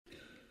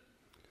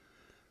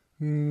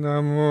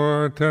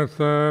Namo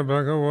tassa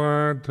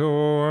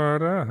bhagavato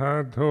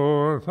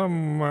arahato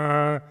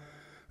samma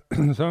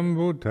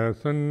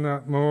sambuddhassa.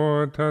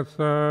 Namo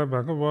tassa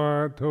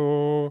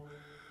bhagavato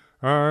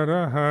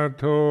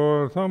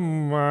arahato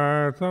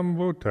samma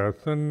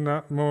sambuddhassa.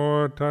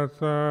 Namo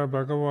tassa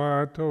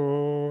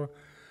bhagavato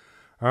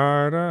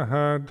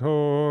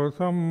arahato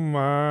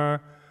samma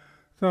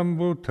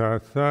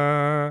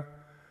sambuddhassa.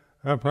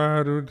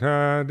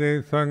 Aparuta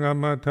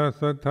sangamata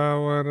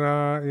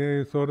satavara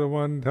e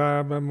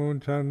sodavanta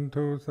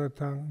bamunchantu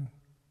satang.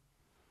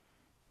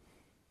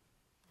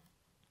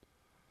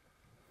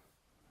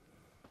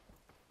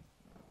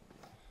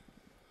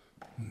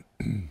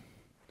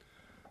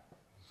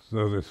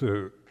 So this is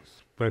a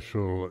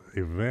special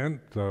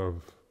event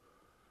of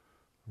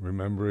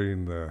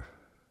remembering the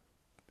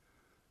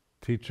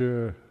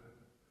teacher,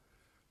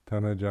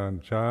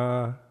 Ajahn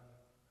Chah,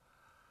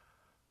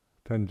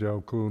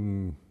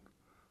 Tenjokun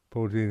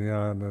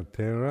Bodhinyana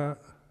Thera.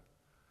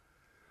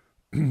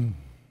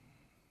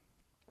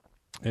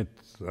 It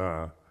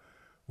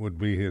would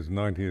be his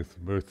 90th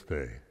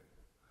birthday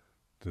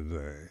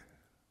today,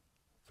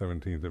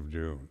 17th of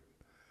June.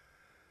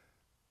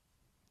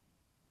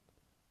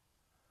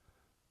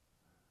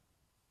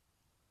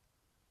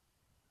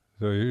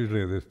 So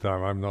usually at this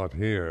time I'm not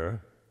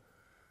here,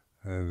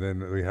 and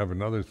then we have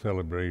another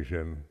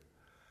celebration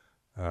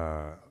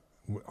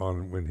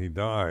on when he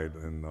died,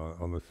 and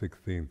on the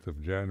 16th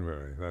of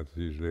January. That's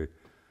usually,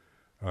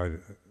 I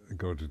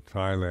go to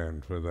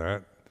Thailand for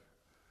that,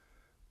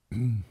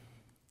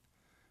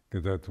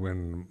 because that's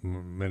when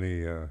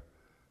many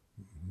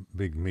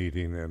big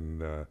meeting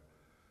and a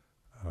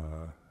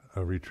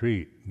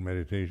retreat,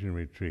 meditation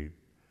retreat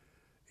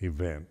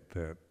event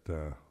at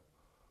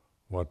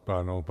Wat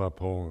Pano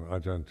Pong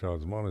Ajahn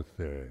Chah's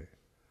monastery.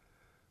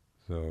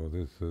 So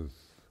this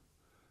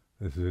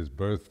is his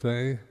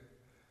birthday.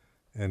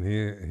 And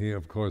he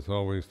of course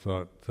always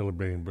thought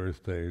celebrating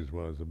birthdays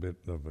was a bit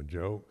of a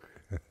joke.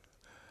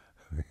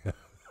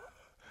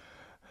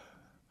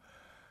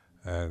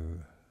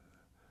 And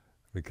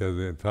because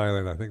in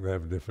Thailand I think they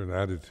have a different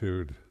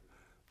attitude,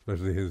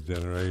 especially his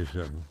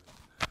generation.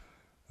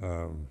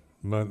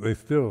 But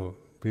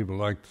people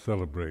like to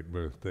celebrate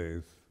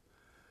birthdays.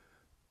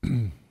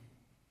 And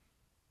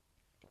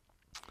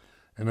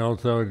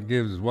also it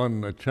gives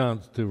one a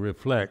chance to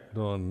reflect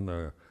on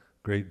a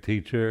great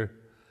teacher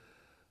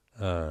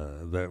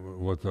that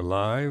was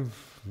alive.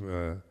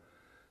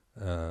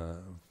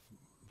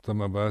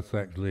 Some of us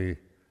actually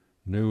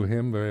knew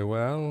him very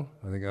well.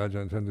 I think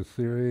Ajahn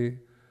Chandasiri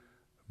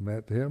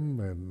met him,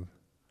 and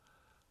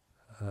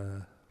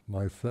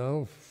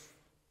myself,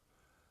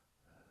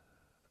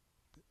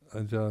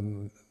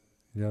 Ajahn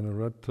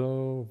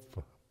Yanarato,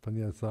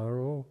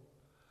 Panyasaro.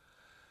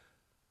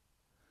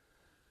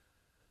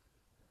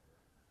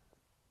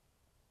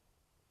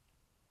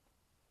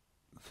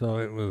 So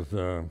it was.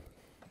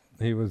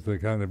 He was the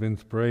kind of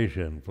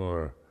inspiration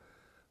for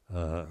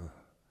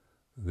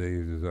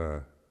these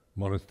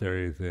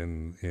monasteries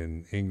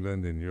in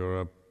England, in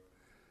Europe,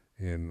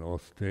 in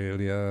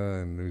Australia,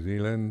 and New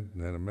Zealand,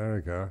 and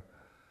America.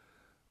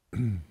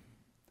 And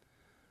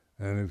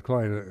it's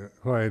quite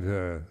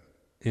a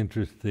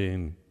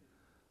interesting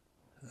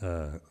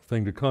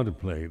thing to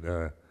contemplate.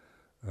 A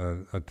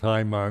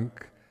Thai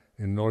monk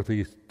in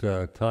northeast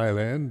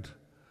Thailand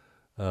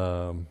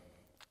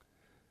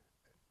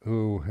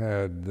who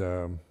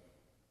had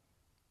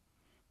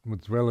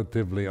was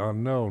relatively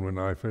unknown when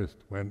I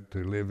first went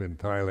to live in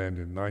Thailand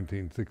in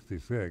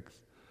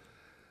 1966.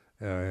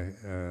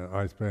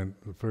 I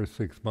spent the first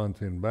 6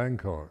 months in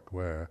Bangkok,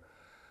 where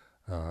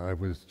I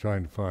was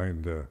trying to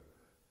find a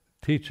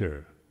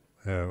teacher,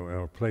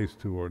 a place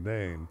to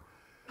ordain.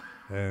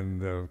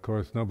 And of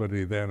course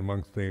nobody then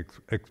amongst the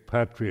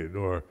expatriate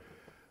or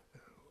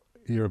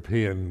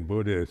European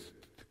Buddhist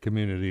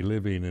community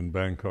living in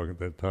Bangkok at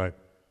that time,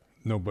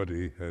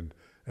 nobody had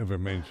ever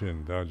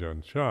mentioned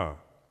Ajahn Chah.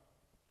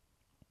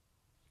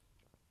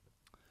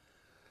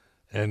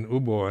 And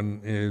Ubon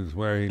is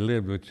where he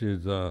lived, which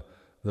is the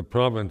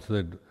province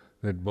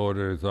that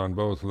borders on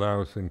both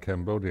Laos and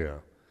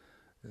Cambodia.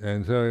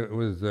 And so it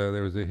was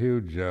there was a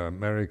huge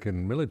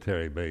American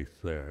military base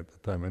there at the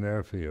time, an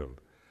airfield.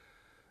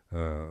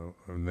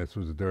 And this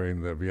was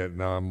during the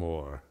Vietnam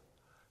War.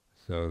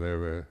 So there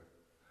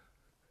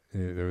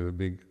was a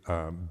big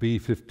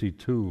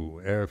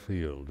B-52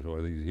 airfield,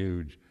 or these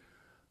huge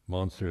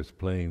monstrous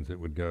planes that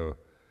would go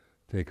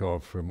take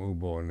off from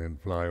Ubon and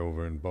fly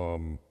over and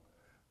bomb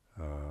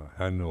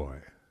Hanoi.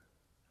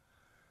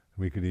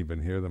 We could even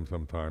hear them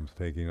sometimes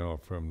taking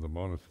off from the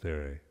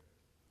monastery,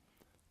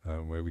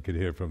 where we could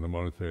hear from the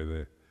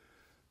monastery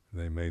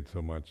they made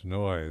so much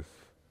noise.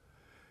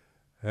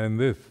 And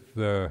this,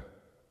 I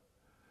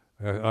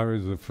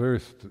was the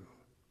first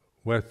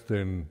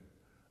Western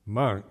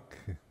monk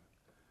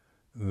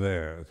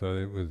there, so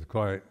it was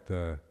quite,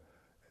 for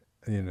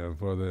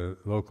the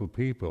local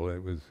people,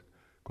 it was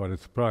quite a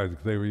surprise,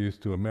 because they were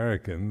used to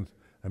American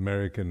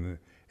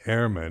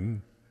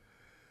airmen,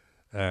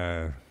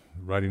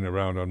 riding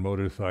around on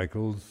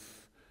motorcycles,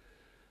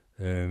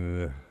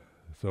 and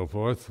so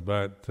forth,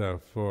 but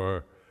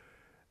for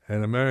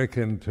an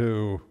American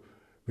to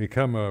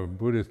become a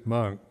Buddhist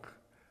monk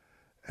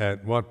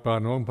at Wat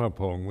Ban Ompa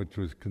Pong, which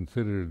was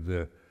considered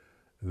the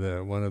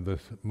one of the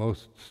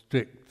most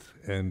strict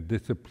and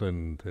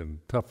disciplined and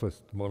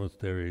toughest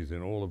monasteries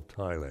in all of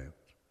Thailand.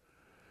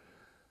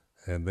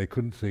 And they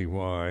couldn't see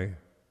why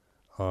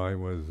I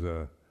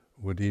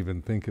would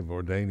even think of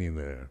ordaining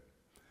there.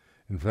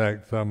 In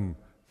fact, some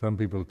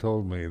people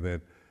told me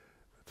that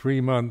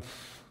 3 months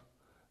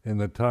in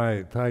the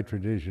Thai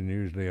tradition,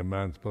 usually a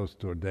man's supposed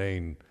to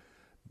ordain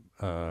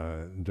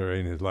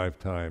during his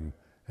lifetime,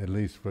 at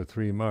least for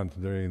 3 months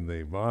during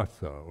the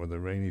Vasa, or the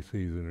rainy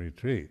season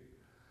retreat.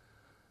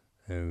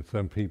 And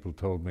some people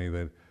told me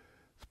that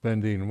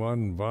spending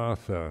one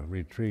Vasa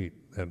retreat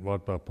at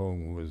Wat Pah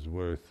Pong was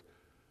worth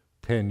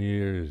 10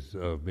 years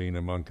of being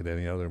a monk at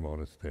any other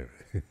monastery.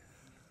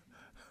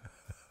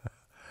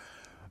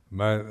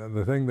 But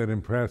the thing that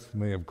impressed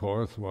me, of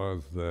course,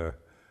 was the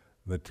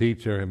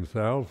teacher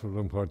himself,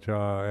 Luang Por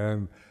Chah,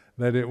 and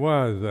that it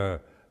was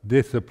a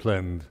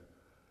disciplined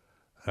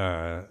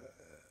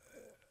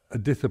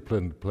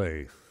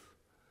place.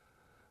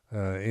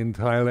 In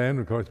Thailand,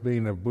 of course,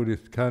 being a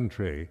Buddhist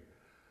country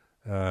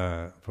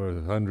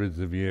for hundreds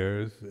of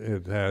years,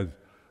 it has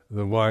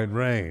the wide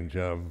range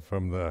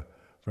from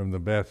the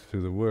best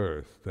to the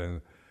worst,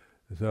 and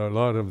so a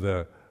lot of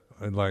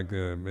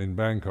in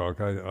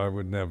Bangkok, I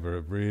would never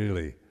have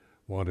really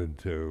wanted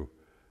to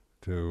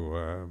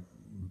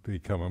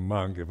become a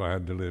monk if I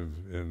had to live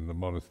in the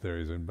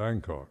monasteries in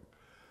Bangkok.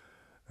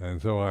 And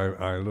so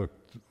I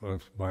looked,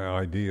 my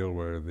ideal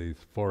were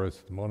these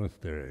forest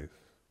monasteries.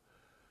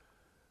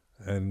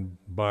 And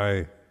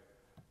by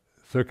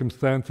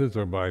circumstances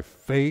or by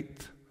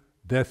fate,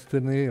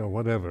 destiny or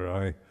whatever,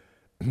 I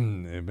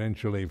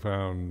eventually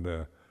found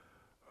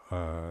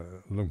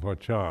Luang Por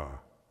Chah.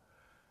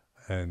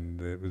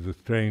 And it was a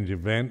strange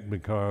event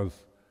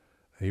because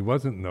he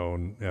wasn't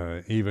known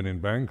even in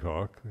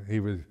Bangkok. He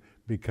was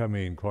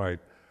becoming quite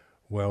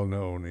well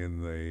known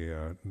in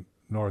the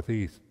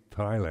northeast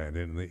Thailand,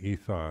 in the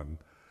Isan.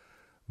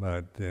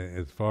 But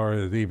as far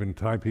as even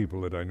Thai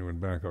people that I knew in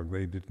Bangkok,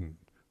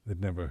 they'd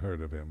never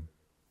heard of him.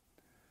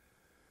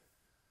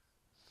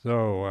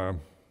 So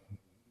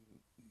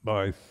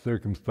by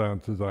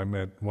circumstances I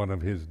met one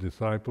of his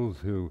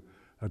disciples,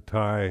 a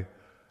Thai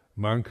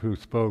monk who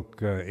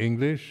spoke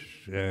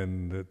English,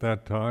 and at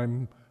that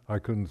time I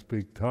couldn't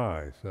speak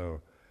Thai,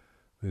 so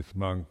this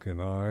monk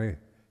and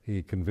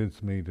he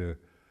convinced me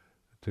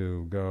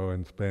to go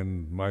and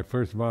spend my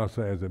first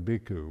Vasa as a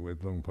bhikkhu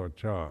with Luang Por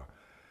Chah.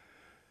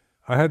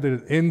 I had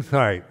the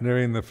insight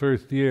during the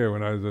first year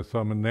when I was a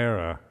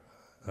samanera.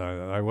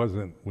 I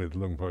wasn't with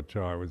Luang Por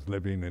Chah, I was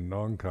living in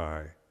Nong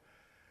Khai,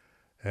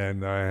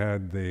 and I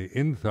had the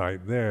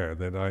insight there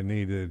that I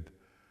needed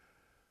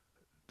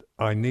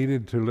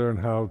to learn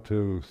how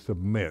to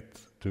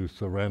submit, to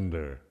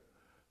surrender,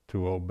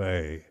 to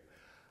obey.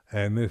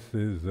 And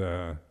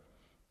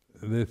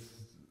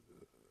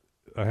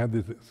I had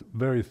this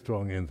very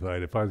strong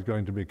insight. If I was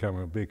going to become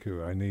a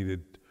bhikkhu, I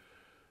needed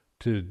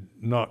to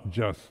not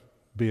just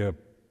be a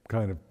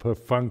kind of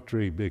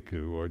perfunctory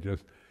bhikkhu or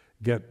just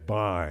get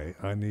by.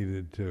 I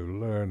needed to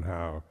learn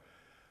how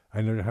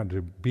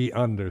to be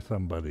under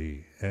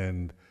somebody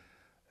and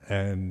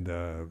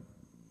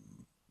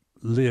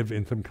live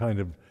in some kind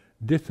of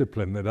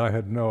discipline that I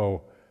had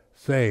no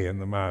say in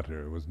the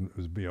matter. It was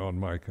beyond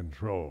my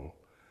control.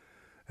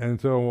 And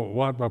so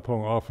Wat Pah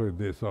Pong offered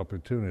this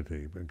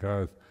opportunity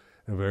because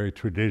a very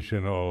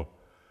traditional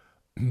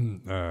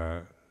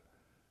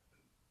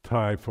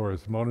Thai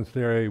forest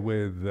monastery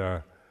with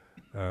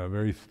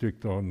very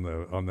strict on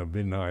the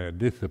Vinaya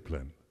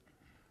discipline.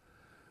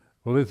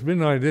 Well, this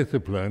Vinaya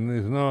discipline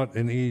is not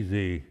an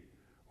easy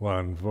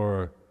one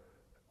for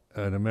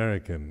an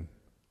American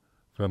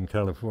from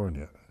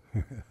California.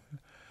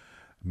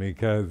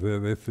 Because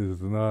this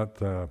is not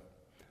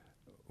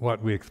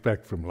what we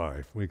expect from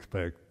life. We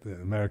expect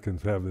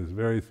Americans have this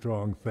very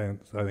strong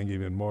sense, I think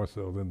even more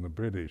so than the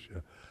British,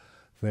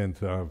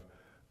 sense of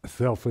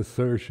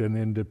self-assertion,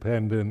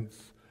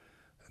 independence,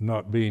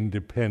 not being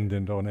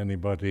dependent on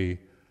anybody,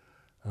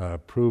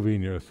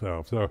 proving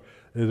yourself. So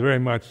there's very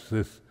much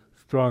this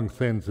strong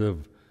sense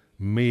of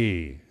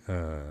me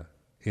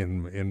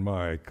in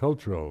my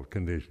cultural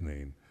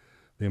conditioning,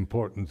 the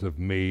importance of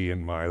me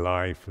in my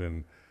life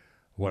and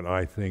what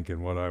I think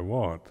and what I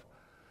want.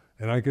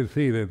 And I could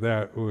see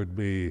that would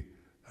be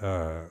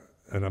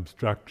an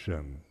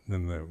obstruction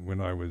when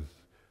I was,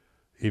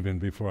 even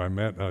before I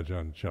met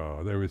Ajahn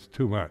Chah. There was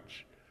too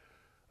much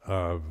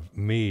of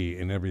me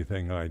in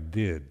everything I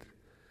did,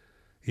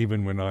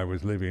 even when I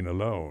was living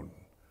alone.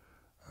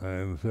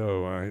 And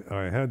so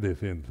I had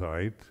this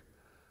insight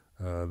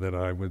that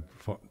I would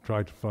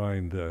try to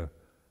find a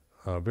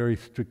very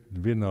strict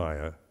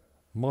Vinaya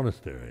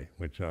monastery,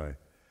 which I,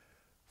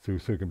 through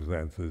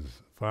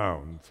circumstances,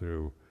 found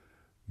through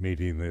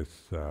meeting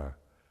this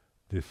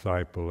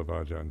disciple of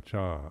Ajahn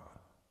Chah.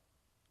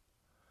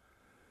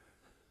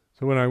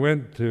 So when I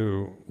went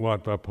to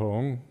Wat Pah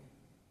Pong,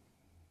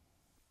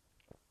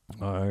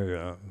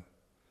 I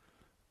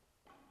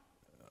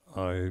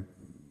I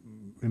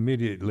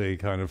immediately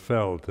kind of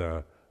felt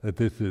that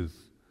this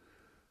is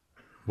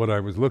what I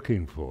was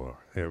looking for.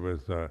 It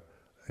was an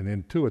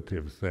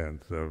intuitive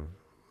sense of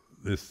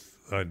this.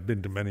 I'd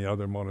been to many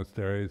other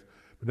monasteries,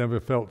 but never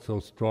felt so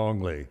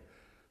strongly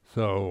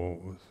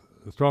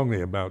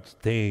about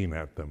staying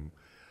at them.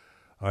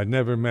 I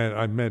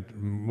met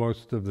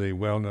most of the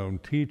well-known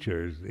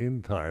teachers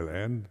in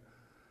Thailand,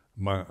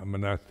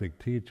 monastic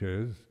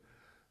teachers,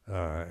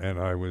 and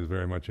I was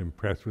very much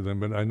impressed with them,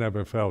 but I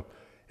never felt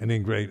any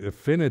great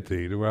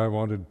affinity to where I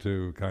wanted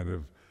to kind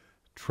of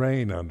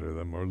train under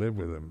them or live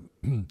with them.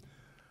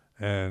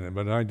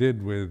 But I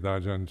did with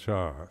Ajahn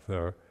Chah.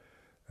 So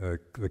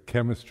the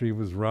chemistry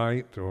was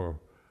right, or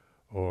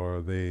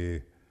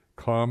the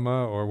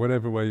karma, or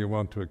whatever way you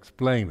want to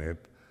explain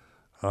it.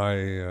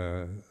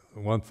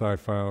 Once I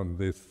found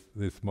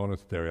this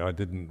monastery, I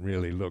didn't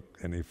really look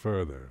any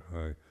further.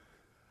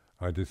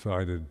 I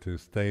decided to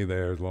stay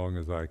there as long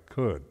as I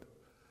could.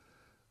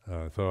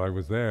 So I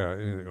was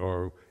there,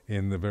 or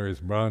in the various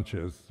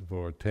branches,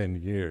 for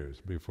 10 years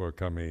before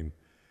coming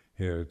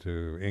here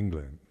to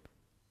England.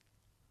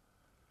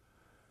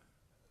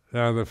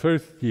 Now the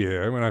first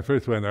year, when I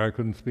first went there, I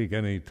couldn't speak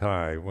any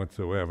Thai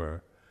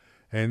whatsoever.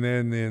 And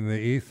then in the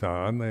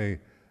Isan,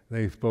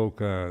 they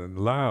spoke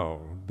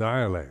Lao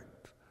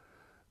dialect.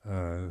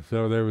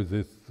 So there was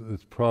this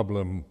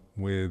problem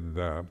with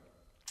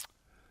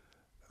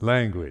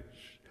language.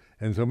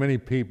 And so many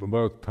people,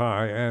 both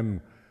Thai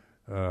and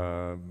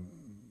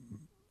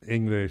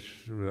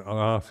English,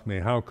 asked me,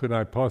 how could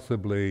I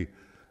possibly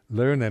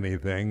learn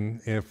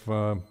anything if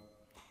there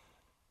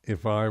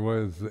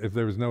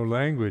was no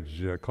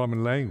language,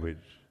 common language?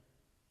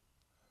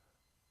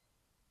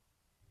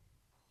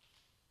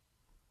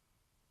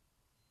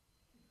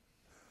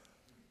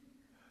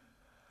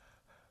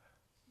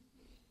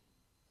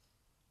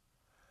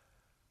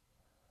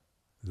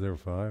 Is there a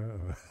fire?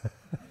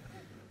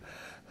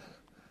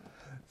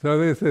 So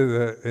this is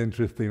an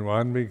interesting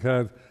one,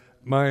 because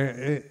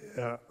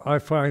I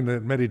find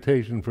that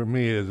meditation for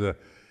me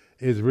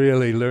is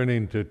really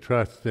learning to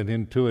trust an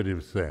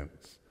intuitive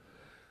sense.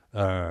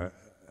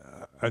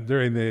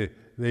 During the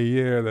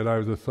year that I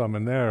was a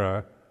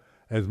samanera,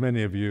 as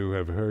many of you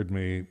have heard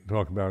me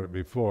talk about it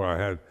before, I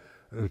had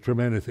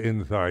tremendous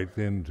insights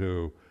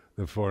into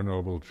the Four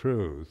Noble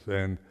Truths,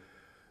 and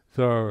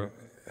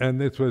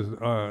this was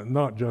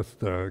not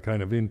just a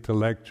kind of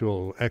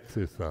intellectual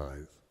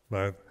exercise,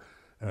 but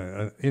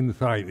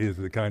insight is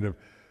the kind of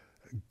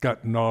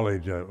gut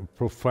knowledge, a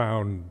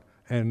profound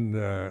and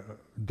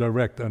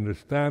direct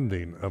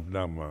understanding of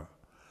Dhamma.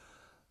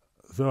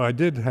 So I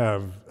did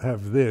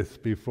have this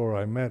before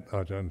I met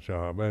Ajahn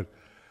Chah, but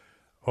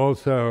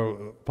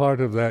also part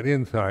of that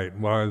insight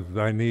was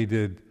I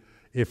needed,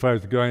 if I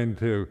was going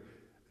to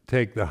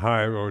take the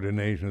higher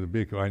ordination of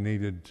the bhikkhu, I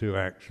needed to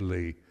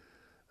actually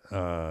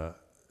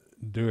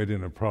do it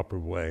in a proper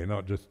way,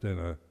 not just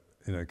in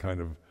a kind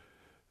of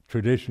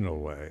traditional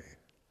way.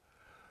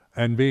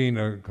 And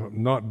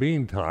not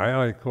being Thai,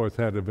 I of course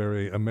had a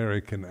very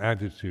American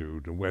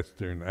attitude, a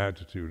Western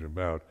attitude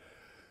about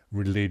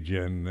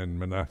religion and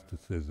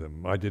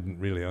monasticism. I didn't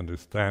really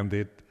understand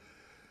it.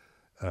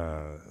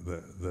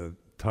 The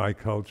Thai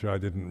culture I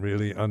didn't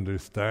really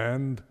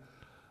understand,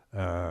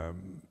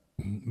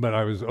 but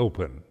I was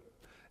open.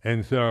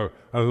 And so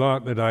a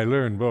lot that I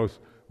learned, both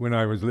when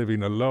I was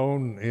living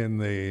alone in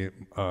the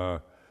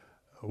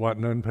Wat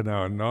Nun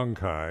Panao and Nong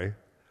Khai,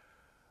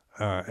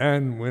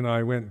 and when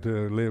I went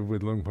to live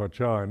with Luang Por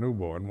Chah in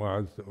Ubon,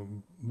 was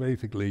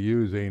basically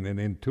using an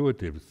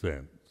intuitive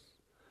sense,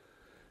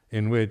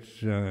 in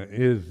which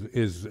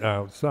is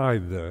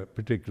outside the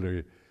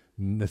particular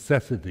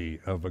necessity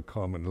of a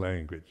common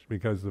language.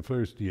 Because the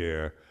first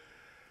year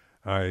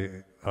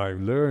I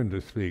learned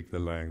to speak the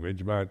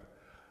language, but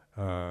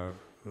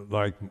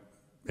like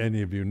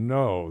any of you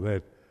know,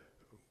 that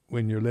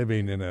when you're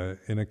living in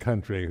a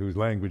country whose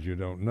language you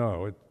don't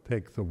know, it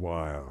takes a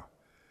while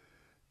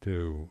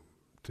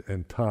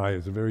and Thai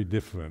is a very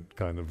different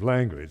kind of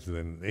language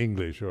than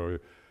English or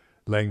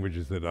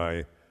languages that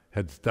I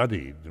had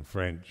studied,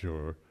 French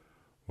or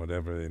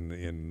whatever,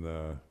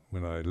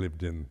 when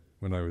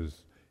I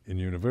was in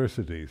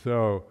university.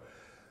 So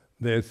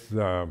this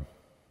I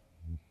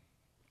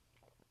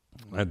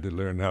had to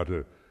learn how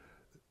to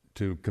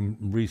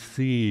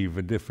receive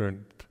a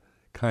different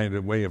kind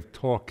of way of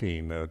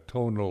talking,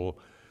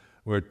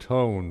 where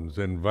tones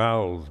and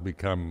vowels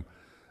become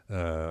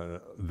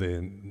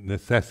the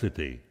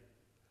necessity,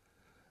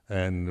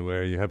 and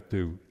where you have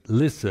to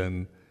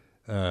listen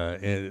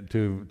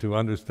to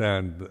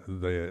understand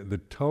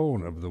the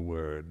tone of the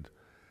word,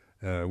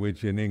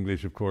 which in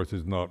English, of course,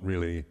 is not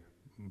really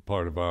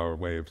part of our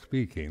way of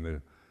speaking.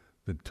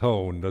 The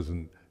tone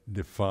doesn't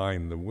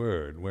define the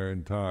word, where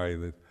in Thai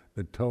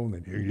the tone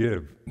that you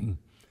give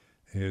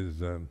is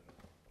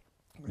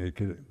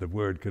the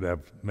word could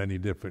have many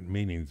different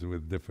meanings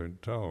with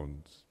different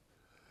tones.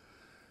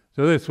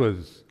 So this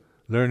was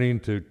learning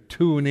to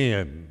tune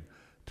in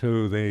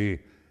to the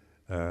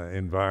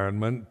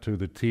environment, to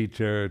the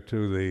teacher,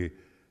 to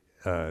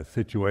the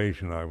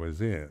situation I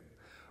was in.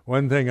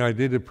 one thing I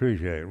did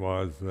appreciate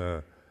was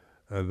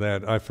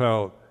that I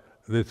felt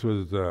this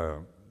was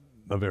a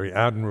very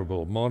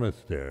admirable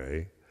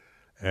monastery,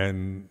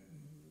 and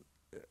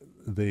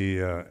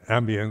the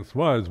ambience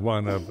was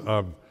one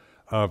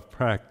of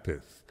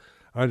practice.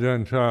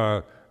 Ajahn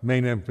Chah's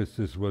main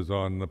emphasis was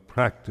on the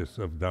practice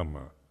of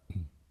Dhamma.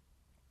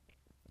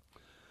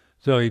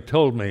 So he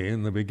told me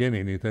in the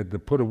beginning, he said, to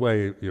put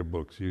away your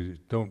books. You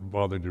don't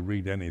bother to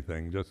read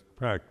anything, just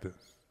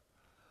practice.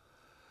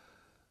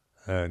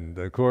 And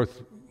of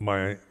course,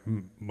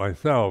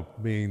 myself,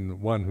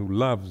 being one who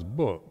loves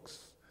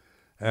books,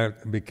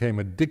 became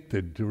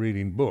addicted to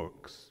reading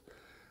books.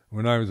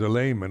 When I was a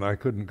layman, I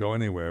couldn't go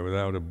anywhere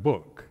without a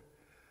book.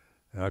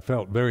 I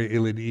felt very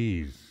ill at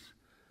ease.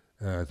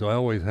 So I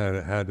always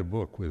had a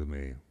book with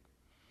me.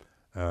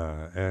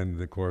 And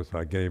of course,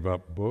 I gave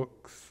up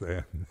books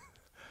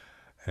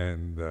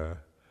and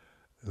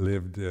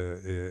lived.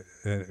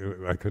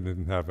 I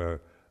couldn't have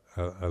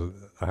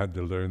I had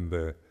to learn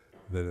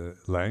the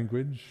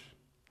language.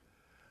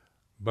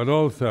 But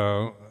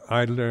also,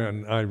 I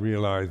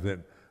realized that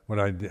what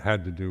I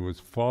had to do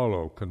was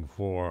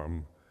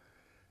conform,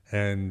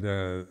 and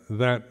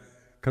that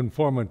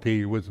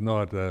conformity was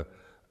not a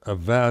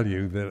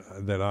value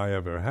that I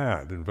ever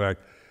had. In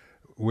fact,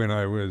 when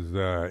I was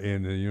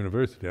in the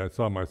university, I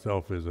saw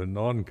myself as a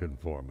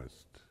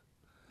nonconformist.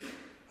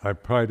 I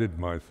prided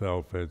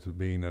myself as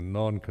being a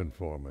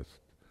nonconformist,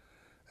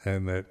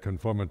 and that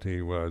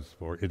conformity was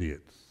for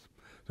idiots.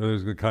 So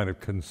there's the kind of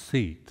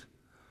conceit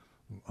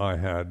I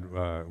had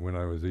when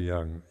I was a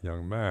young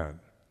man.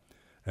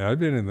 And I'd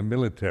been in the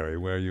military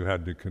where you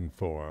had to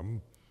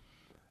conform,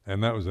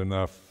 and that was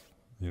enough.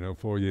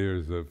 4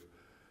 years of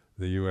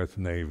the U.S.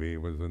 Navy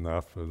was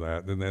enough for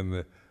that. And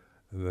then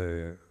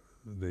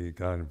the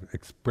kind of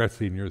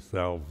expressing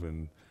yourself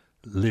and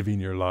living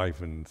your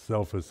life and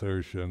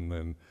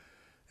self-assertion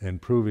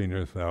and proving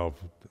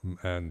yourself,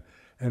 and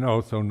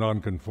also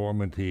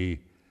nonconformity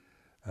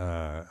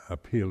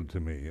appealed to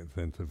me, a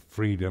sense of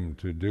freedom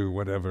to do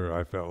whatever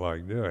I felt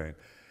like doing.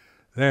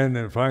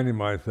 Then finding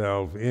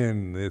myself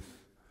in this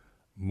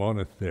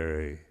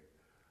monastery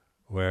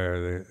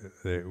where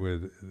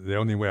the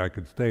only way I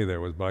could stay there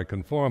was by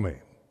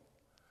conforming.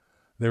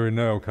 There were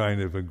no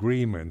kind of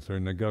agreements or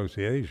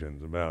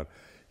negotiations about,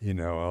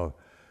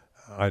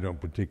 I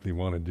don't particularly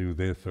want to do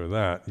this or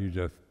that. You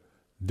just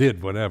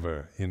did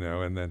whatever, and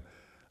then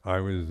I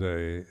was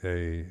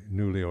a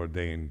newly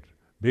ordained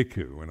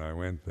bhikkhu when I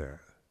went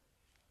there.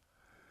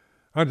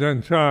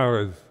 Ajahn Chah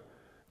was,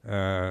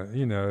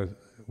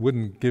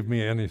 wouldn't give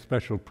me any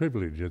special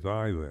privileges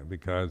either,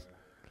 because,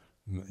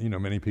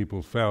 many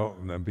people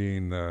felt that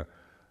being a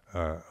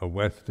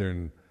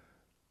Western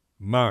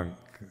monk,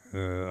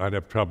 I'd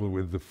have trouble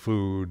with the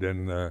food,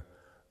 and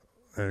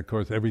of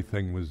course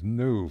everything was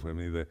new for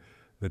me.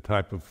 The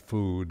type of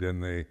food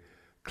and the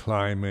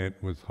climate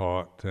was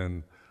hot,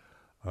 and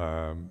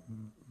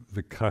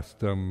the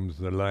customs,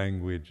 the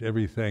language,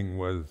 everything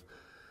was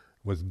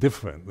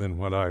different than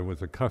what I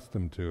was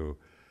accustomed to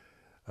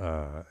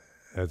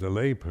as a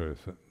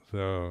layperson.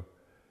 So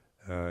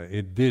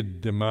it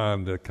did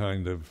demand a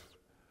kind of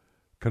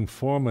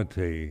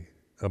conformity,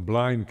 a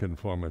blind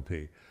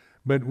conformity.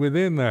 But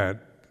within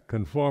that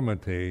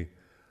conformity,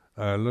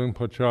 Luang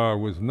Por Chah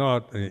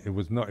it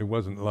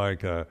wasn't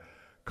like a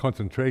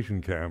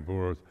concentration camp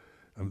or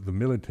the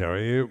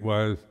military.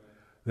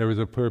 There was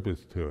a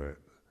purpose to it.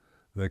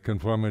 The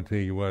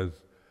conformity was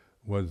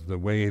the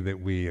way that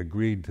we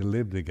agreed to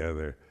live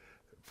together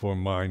for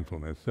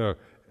mindfulness. So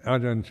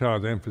Ajahn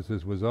Chah's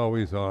emphasis was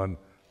always on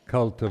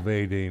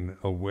cultivating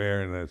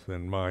awareness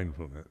and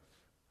mindfulness.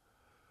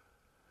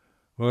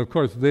 Well, of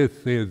course,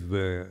 this is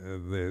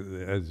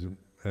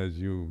as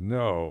you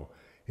know,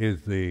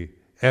 is the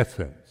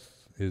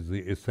essence, is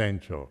the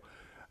essential.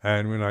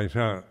 And when I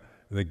shout,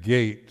 the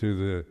gate to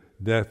the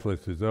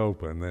deathless is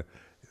open,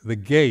 the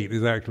gate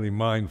is actually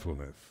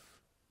mindfulness.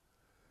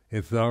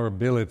 It's our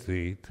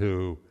ability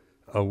to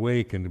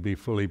awaken, to be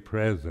fully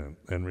present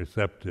and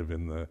receptive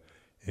in the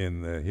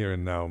here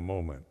and now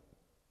moment.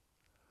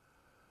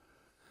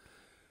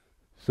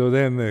 So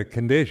then the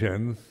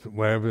conditions,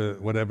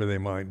 whatever they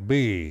might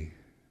be,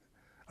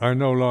 are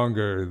no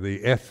longer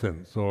the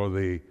essence or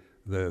the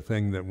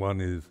thing that one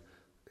is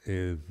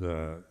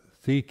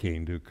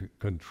seeking to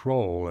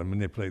control and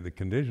manipulate the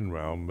conditioned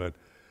realm, but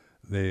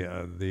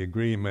the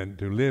agreement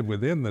to live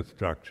within the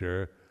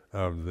structure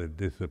of the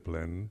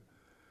discipline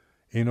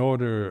in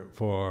order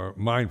for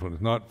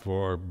mindfulness, not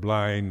for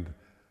blind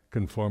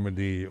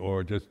conformity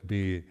or just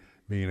being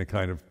a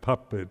kind of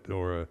puppet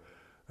or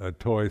a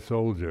toy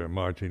soldier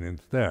marching in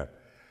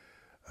step.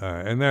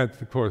 And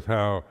that's, of course,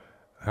 how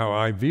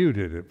I viewed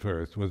it at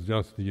first, was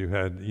just you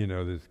had,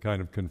 this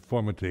kind of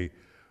conformity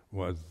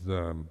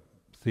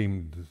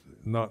seemed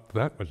not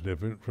that much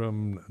different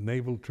from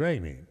naval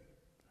training.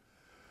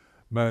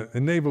 But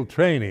in naval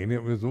training,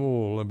 it was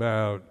all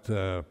about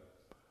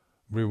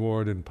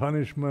reward and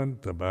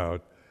punishment,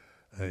 about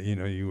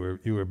you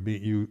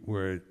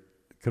were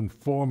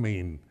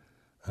conforming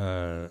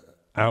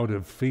out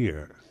of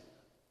fear,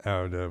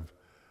 out of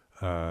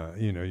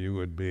you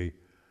would be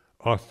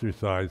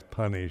ostracized,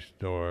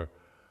 punished, or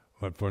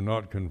for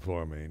not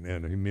conforming,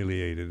 and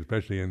humiliated,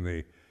 especially in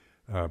the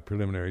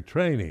preliminary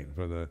training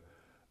for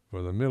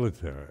the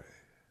military.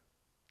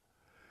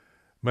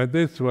 But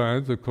this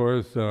was, of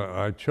course,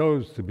 I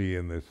chose to be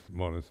in this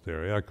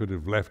monastery. I could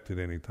have left at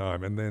any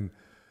time, and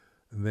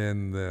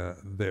then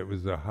there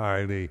was a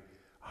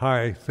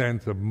high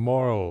sense of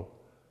moral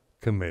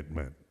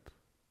commitment.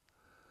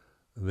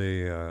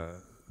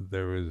 There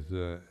was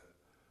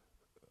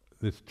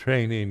this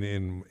training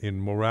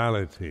in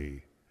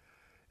morality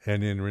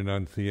and in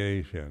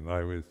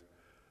renunciation.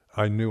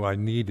 I knew I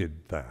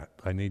needed that.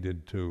 I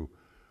needed to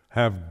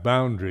have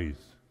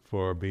boundaries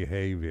for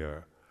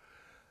behavior,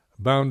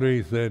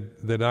 boundaries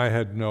that I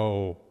had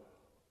no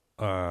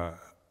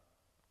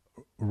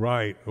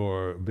right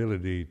or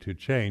ability to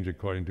change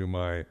according to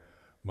my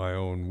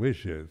own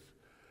wishes.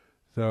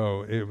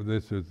 So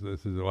this is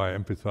why I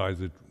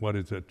emphasize it. What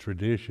is a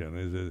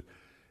tradition?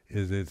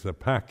 It's a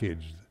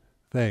packaged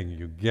thing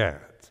you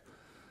get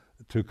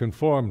to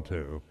conform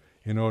to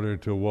in order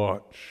to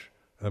watch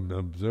and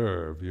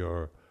observe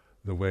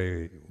the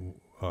way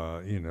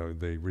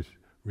the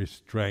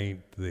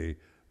restraint, the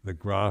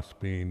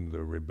grasping,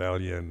 the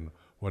rebellion,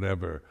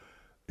 whatever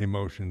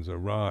emotions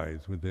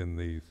arise within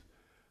these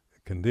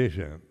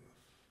conditions.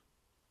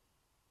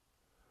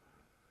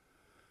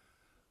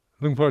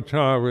 Luang Por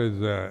Chah was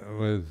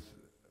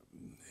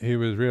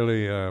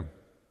really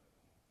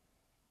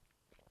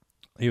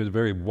he was a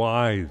very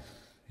wise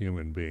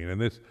human being, and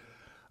this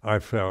I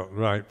felt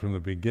right from the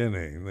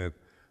beginning that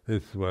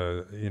this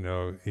was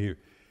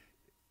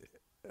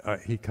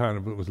he kind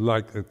of was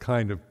like the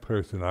kind of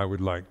person I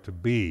would like to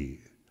be.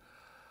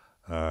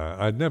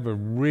 I'd never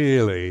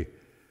really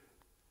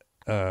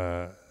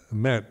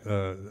met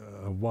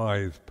a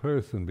wise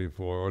person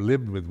before or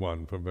lived with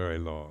one for very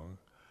long.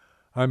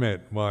 I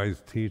met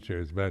wise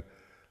teachers, but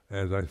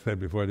as I said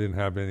before, I didn't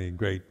have any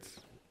great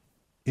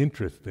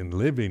interest in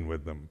living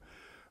with them.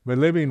 But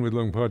living with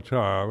Luang Por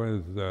Chah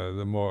was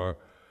the more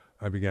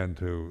I began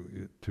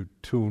to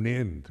tune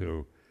in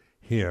to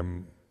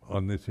him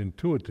on this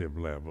intuitive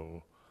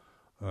level.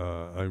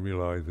 I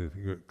realized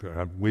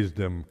that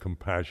wisdom,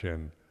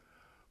 compassion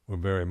were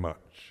very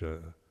much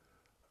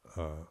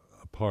a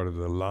part of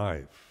the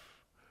life.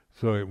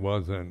 So it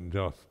wasn't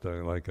just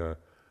like a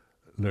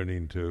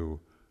learning to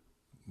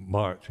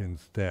march in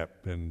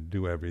step and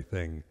do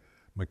everything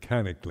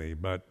mechanically,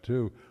 but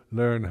to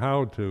learn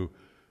how to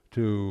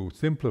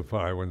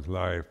simplify one's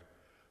life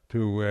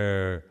to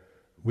where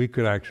we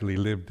could actually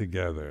live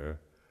together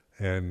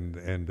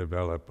and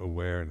develop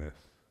awareness,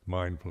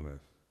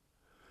 mindfulness.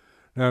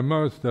 Now,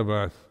 most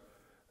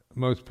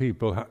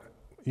people,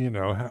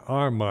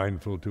 are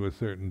mindful to a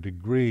certain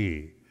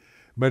degree,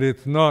 but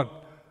it's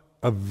not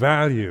a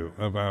value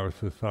of our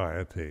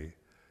society.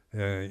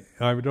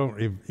 I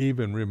don't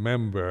even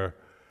remember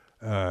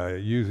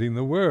using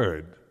the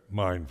word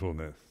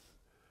mindfulness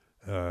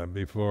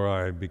before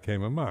I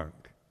became a monk.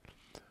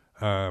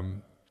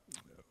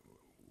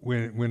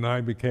 When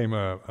I became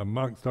a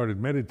monk, started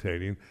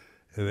meditating,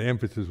 the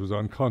emphasis was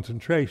on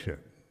concentration.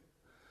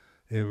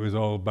 It was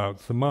all about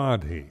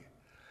samadhi.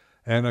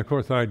 And of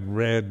course I'd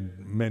read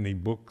many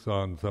books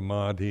on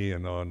samadhi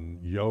and on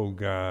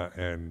yoga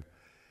and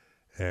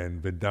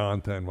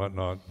Vedanta and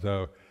whatnot.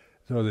 So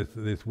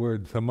this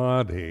word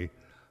samadhi,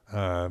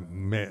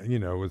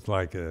 was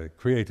like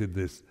created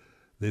this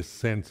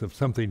sense of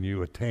something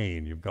you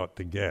attain. You've got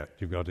to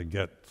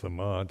get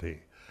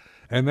samadhi,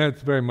 and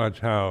that's very much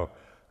how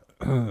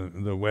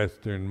the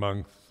Western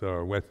monks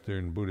or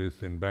Western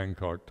Buddhists in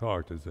Bangkok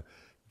talked: is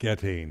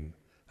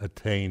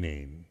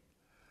attaining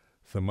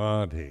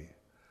samadhi.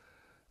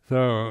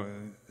 So,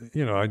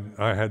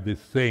 I had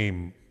this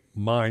same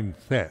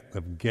mindset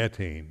of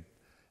getting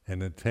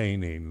and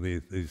attaining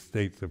these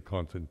states of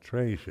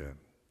concentration.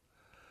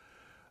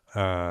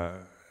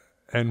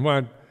 And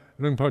what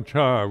Luang Por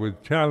Chah was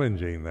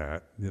challenging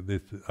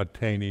this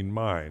attaining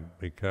mind,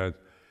 because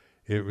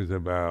it was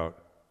about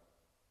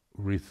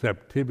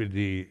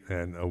receptivity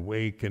and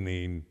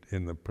awakening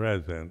in the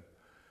present,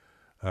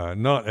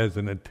 not as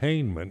an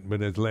attainment,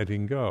 but as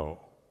letting go.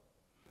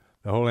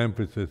 The whole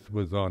emphasis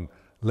was on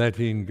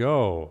letting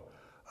go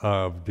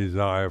of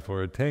desire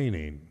for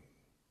attaining.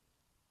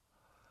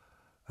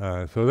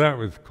 So that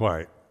was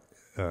quite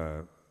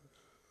a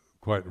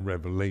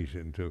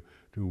revelation to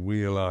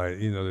realize.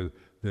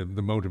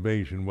 The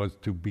motivation was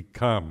to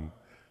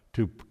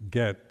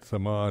get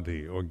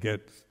samadhi or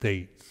get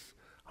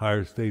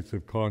higher states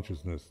of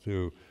consciousness,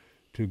 to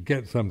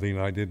get something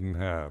I didn't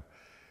have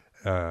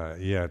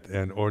yet,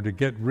 or to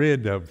get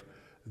rid of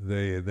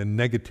the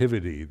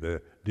negativity,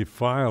 the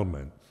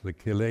defilements, the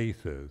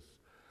kilesas,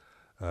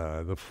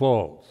 the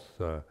faults,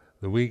 the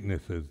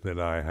weaknesses that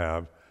I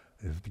have,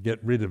 is to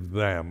get rid of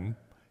them,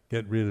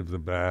 get rid of the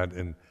bad,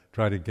 and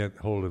try to get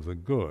hold of the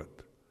good.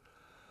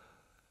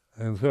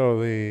 And so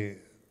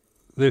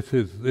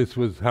this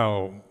was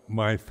how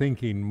my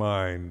thinking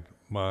mind,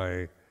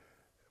 my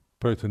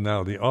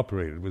personality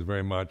operated, was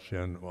very much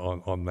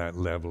on that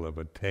level of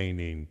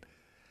attaining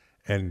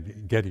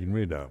and getting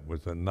rid of,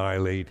 was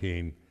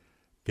annihilating,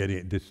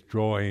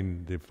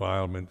 destroying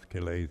defilements,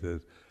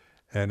 kilesas,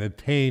 and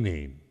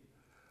attaining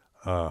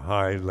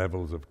high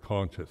levels of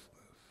consciousness.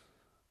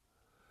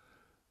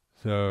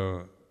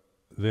 So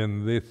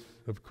then this,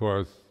 of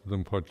course,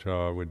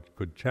 Rinpoche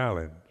could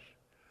challenge.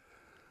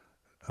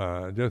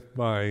 Just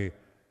by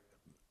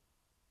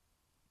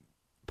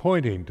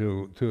pointing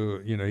to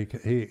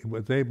he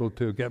was able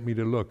to get me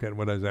to look at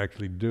what I was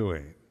actually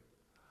doing,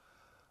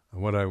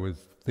 and what I was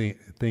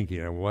thinking,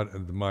 and what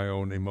my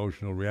own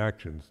emotional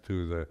reactions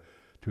to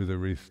the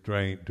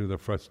restraint, to the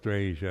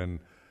frustration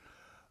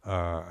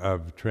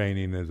of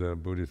training as a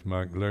Buddhist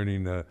monk,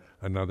 learning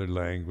another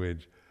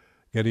language,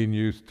 getting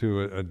used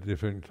to a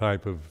different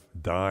type of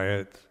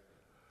diet,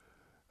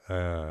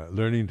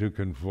 learning to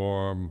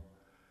conform,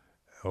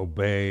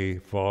 obey,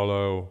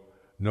 follow,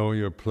 know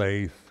your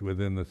place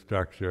within the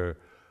structure.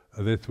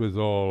 This was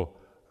all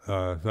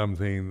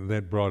something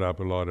that brought up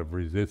a lot of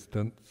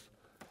resistance,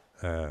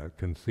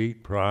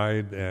 conceit,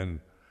 pride, and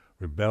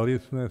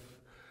rebelliousness.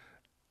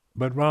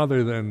 But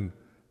rather than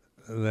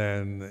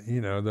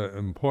the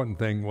important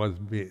thing was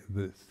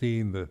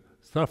seeing the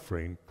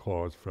suffering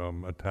caused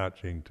from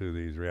attaching to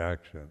these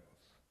reactions.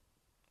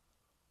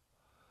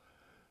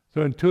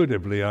 So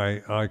intuitively,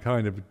 I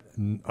kind of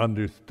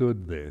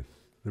understood this.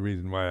 The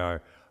reason why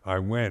I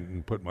went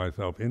and put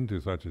myself into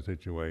such a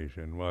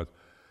situation was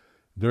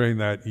during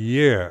that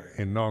year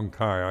in Nong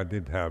Khai, I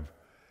did have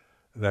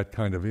that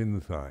kind of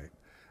insight.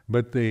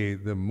 But the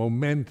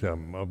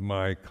momentum of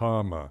my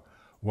karma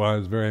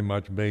was very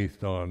much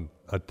based on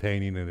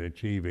attaining and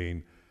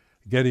achieving,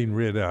 getting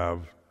rid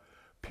of,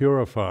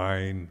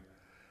 purifying,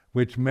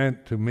 which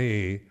meant to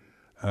me,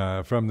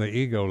 from the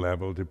ego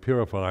level, to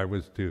purify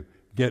was to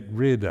get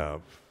rid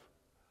of,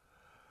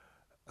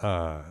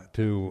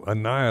 to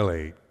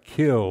annihilate,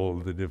 kill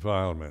the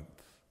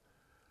defilements,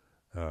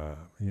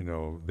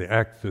 the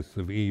axis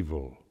of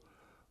evil,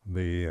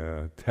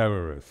 the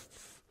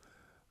terrorists,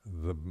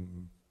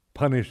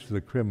 punish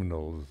the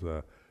criminals,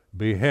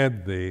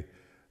 behead the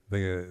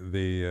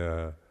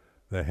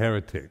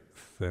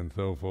heretics, and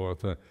so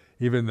forth.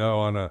 Even though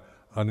on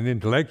an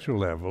intellectual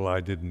level I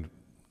didn't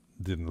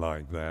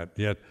like that,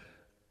 yet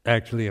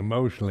actually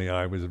emotionally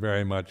I was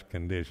very much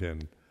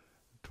conditioned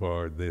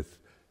toward this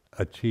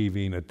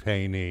achieving,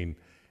 attaining,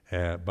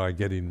 by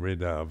getting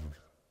rid of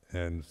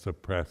and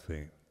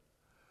suppressing.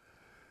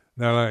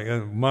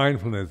 Now,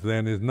 mindfulness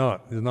then is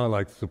not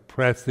like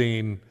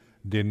suppressing,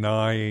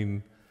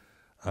 denying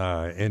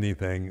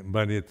anything,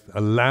 but it's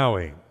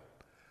allowing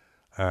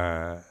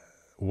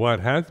what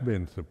has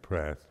been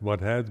suppressed,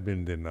 what has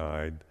been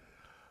denied,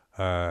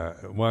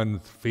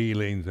 one's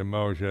feelings,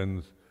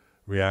 emotions,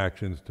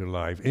 reactions to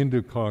life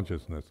into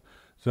consciousness,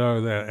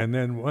 and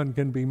then one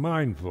can be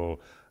mindful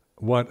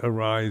what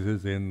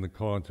arises in the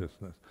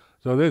consciousness.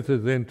 So this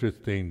is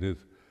interesting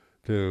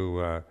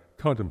to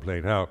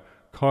contemplate how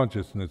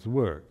consciousness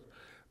works,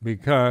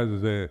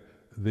 because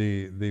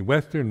the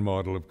Western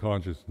model of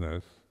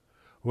consciousness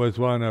was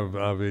one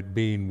of it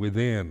being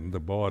within the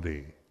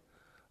body,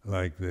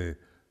 like it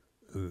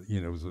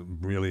was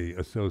really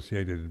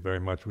associated very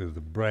much with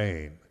the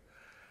brain,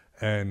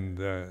 and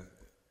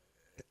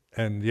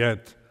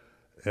yet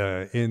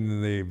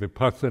in the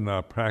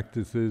vipassana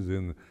practices,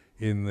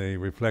 in the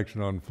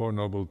reflection on Four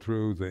Noble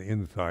Truths and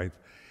insights,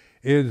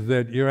 is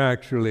that you're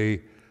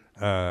actually,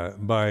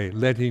 by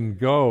letting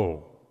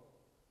go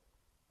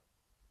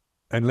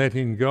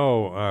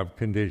of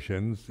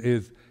conditions,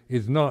 is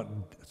not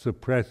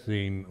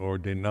suppressing or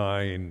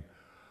denying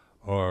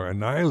or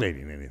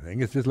annihilating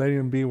anything. It's just letting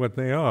them be what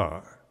they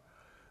are.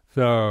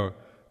 So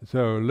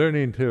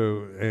learning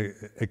to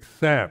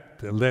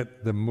accept,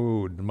 let the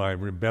mood, my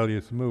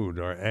rebellious mood,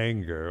 or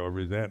anger, or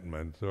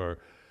resentments, or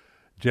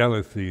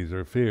jealousies,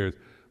 or fears,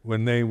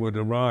 when they would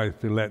arise,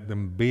 to let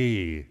them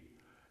be,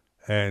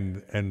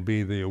 and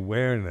be the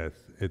awareness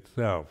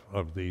itself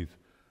of these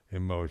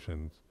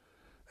emotions.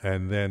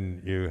 And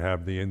then you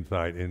have the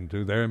insight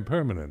into their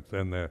impermanence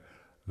and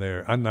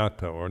their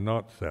anatta, or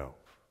not self.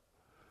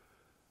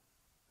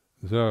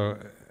 So,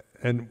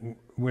 and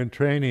when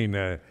training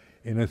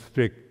in a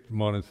strict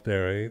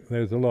monastery,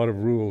 there's a lot of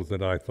rules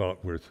that I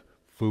thought were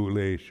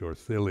foolish or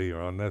silly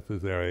or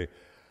unnecessary,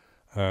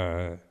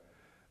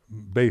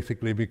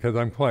 basically because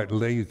I'm quite a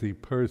lazy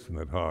person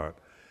at heart,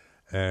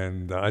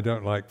 and I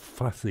don't like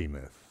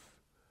fussiness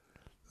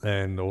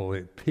and all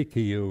the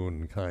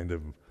picayune kind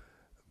of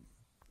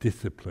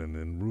discipline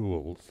and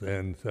rules,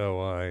 and so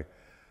I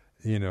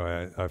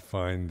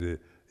find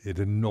it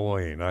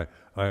annoying.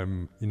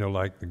 I'm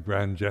like the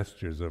grand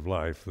gestures of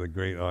life, the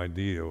great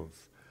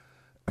ideals,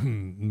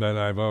 but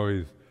I've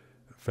always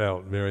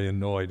felt very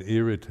annoyed,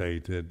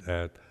 irritated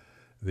at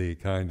the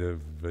kind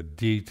of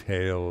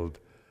detailed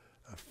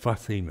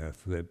fussiness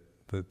that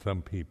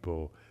some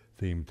people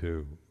seem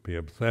to be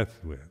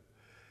obsessed with.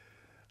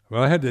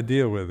 Well, I had to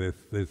deal with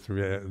this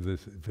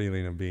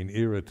feeling of being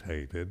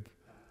irritated,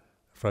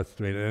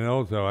 frustrated, and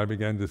also I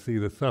began to see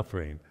the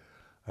suffering.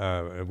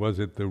 Was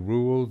it the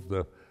rules,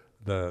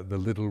 the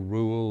little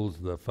rules,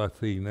 the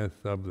fussiness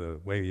of the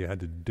way you had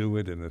to do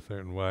it in a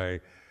certain way.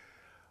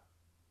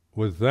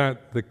 Was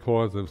that the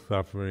cause of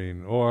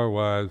suffering, or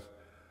was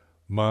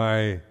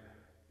my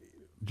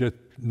just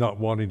not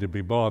wanting to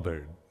be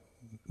bothered,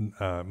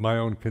 my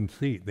own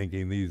conceit,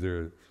 thinking these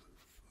are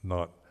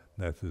not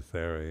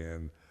necessary,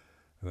 and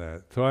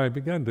that? So I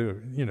began to,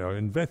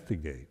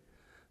 investigate.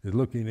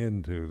 Looking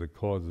into the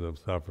causes of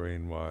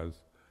suffering was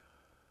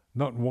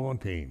not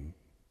wanting,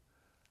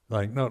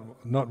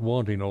 not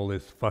wanting all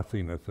this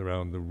fussiness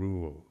around the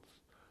rules.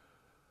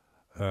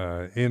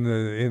 In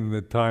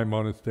the Thai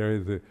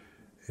monasteries,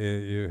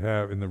 you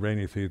have in the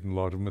rainy season a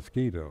lot of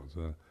mosquitoes.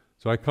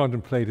 So I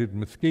contemplated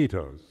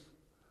mosquitoes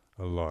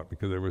a lot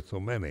because there were so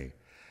many.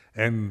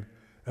 And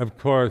of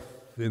course,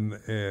 when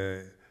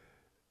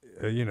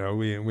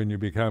you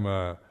become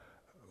a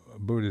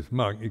Buddhist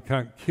monk, you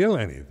can't kill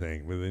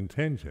anything with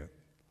intention.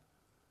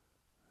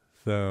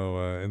 So,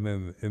 and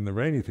then in the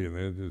rainy season,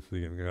 there's just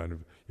kind of,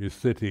 you're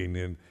sitting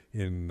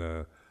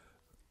in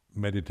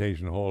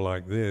meditation hall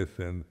like this,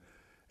 and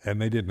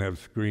they didn't have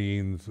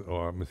screens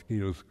or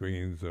mosquito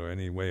screens or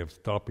any way of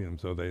stopping them,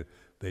 so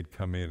they'd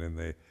come in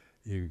and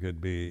you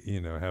could be,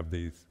 have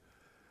these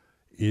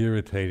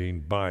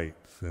irritating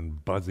bites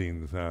and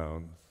buzzing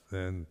sounds,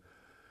 and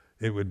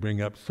it would bring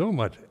up so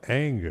much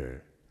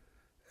anger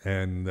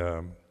and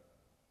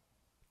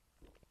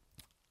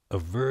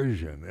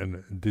aversion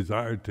and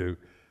desire to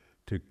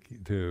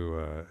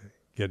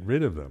get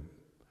rid of them.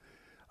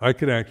 I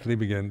could actually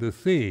begin to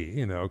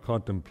see,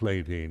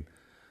 contemplating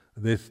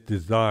this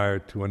desire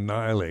to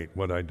annihilate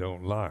what I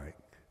don't like,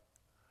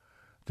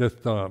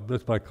 just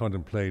by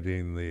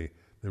contemplating the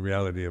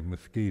reality of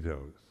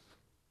mosquitoes.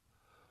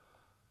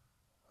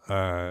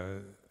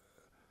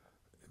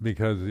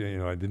 Because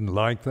I didn't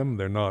like them.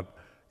 They're not,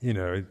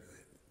 they're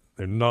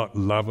not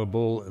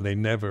lovable. They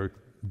never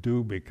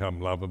do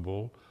become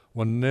lovable.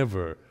 One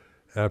never,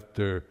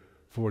 after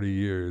 40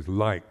 years,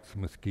 likes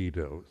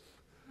mosquitoes.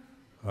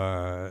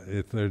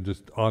 They're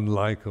just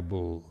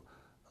unlikable,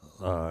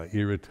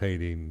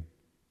 irritating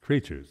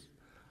creatures.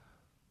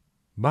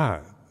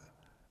 But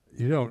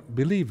you don't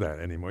believe that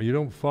anymore. You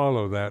don't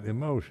follow that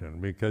emotion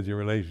because your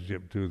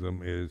relationship to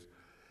them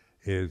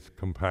is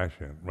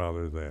compassion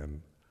rather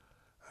than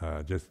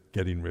just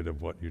getting rid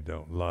of what you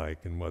don't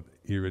like and what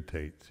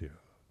irritates you.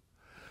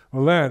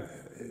 Well,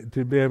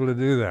 to be able to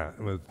do that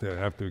was to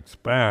have to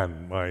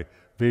expand my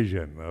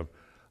vision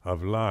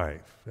of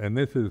life. And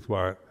this is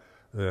what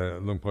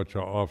Luang Por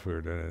Chah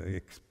offered, an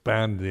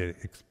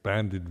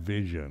expanded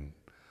vision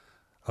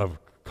of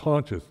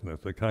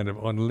consciousness, a kind of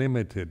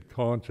unlimited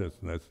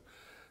consciousness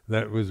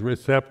that was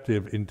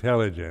receptive,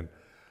 intelligent,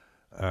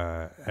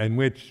 and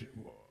which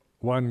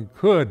one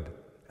could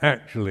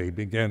actually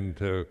begin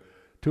to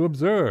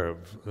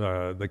observe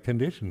the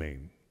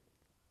conditioning,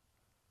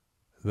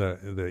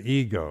 the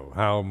ego,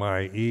 how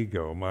my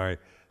ego, my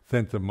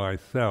sense of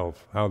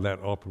myself, how that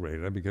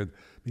operated. I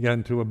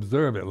began to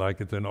observe it like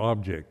it's an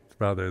object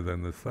rather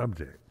than the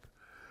subject.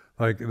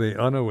 Like the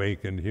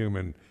unawakened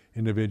human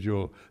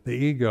individual, the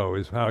ego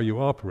is how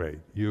you operate.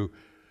 You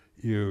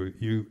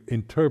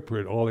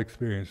interpret all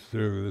experience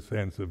through the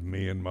sense of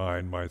me and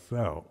mine,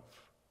 myself.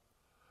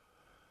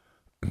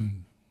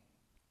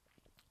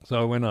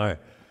 So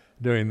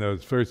during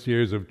those first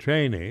years of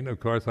training, of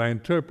course, I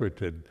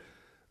interpreted,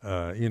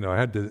 I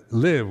had to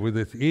live with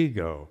this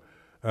ego,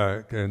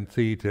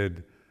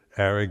 conceited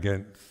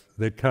arrogance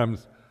that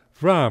comes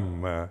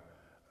from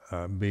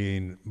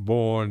being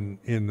born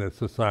in the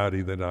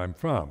society that I'm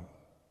from.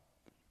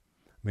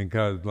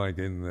 Because, like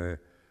in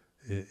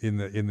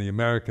the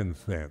American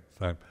sense,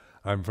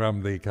 I'm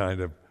from the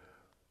kind of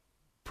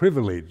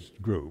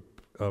privileged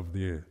group of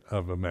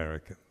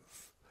Americans,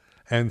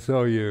 and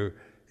so you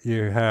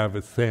have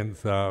a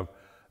sense of,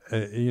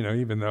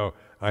 even though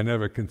I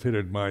never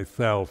considered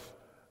myself,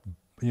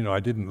 I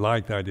didn't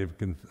like the idea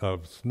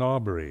of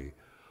snobbery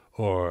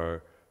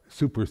or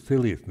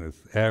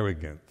superciliousness,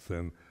 arrogance,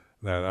 and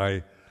that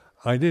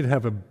I did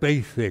have a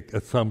basic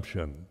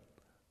assumption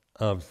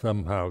of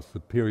somehow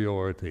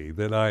superiority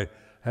that I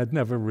had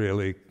never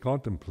really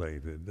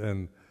contemplated,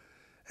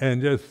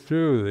 and just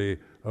through the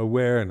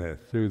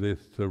awareness, through this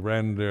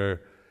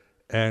surrender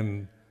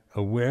and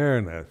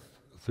awareness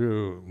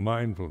through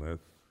mindfulness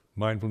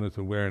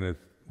awareness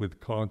with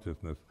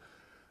consciousness,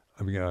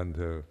 I began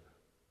to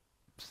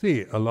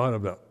see a lot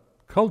of the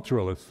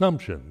cultural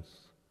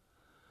assumptions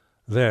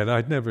that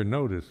I'd never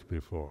noticed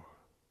before.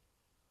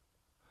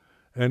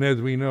 And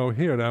as we know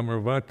here at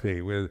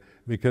Amaravati,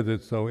 because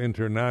it's so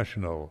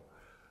international,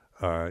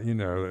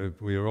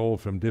 we are all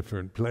from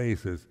different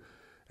places,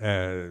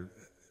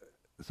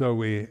 so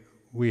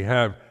we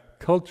have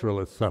cultural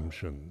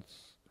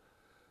assumptions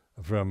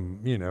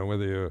from,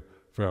 whether you're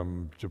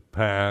from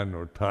Japan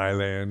or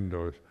Thailand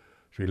or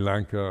Sri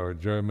Lanka or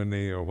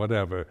Germany or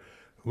whatever,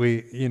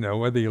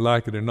 whether you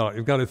like it or not,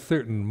 you've got a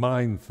certain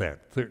mindset,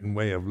 certain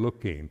way of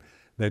looking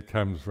that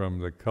comes from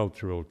the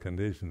cultural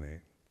conditioning.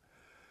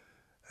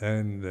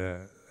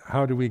 And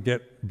how do we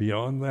get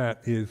beyond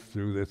that is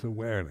through this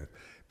awareness.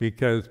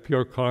 Because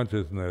pure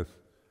consciousness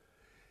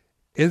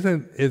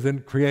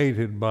isn't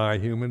created by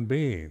human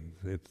beings.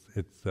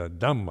 It's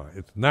Dhamma.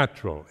 It's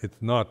natural.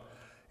 It's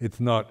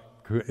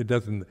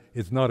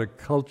not a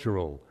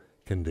cultural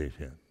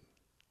condition.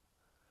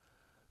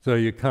 So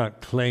you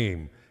can't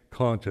claim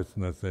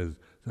consciousness as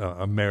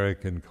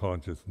American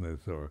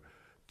consciousness or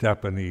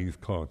Japanese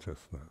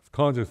consciousness.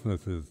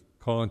 Consciousness is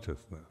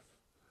consciousness.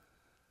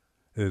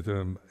 It's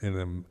in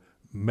a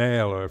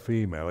male or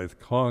female. It's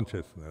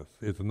consciousness.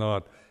 It's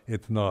not.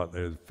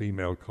 There's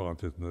female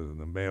consciousness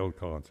and a male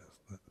consciousness.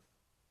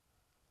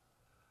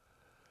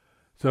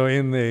 So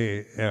in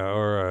the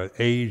or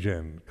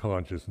Asian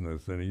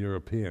consciousness and a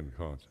European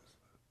consciousness,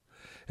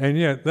 and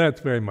yet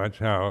that's very much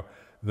how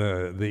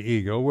the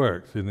ego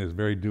works, in this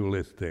very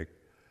dualistic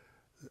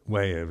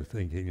way of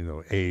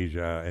thinking.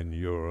 Asia and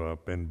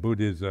Europe and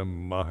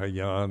Buddhism,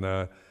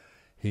 Mahayana,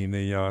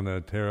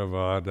 Hinayana,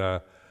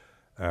 Theravada.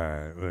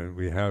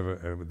 We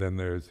have then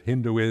there's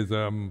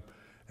Hinduism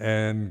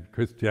and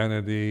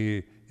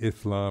Christianity,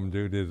 Islam,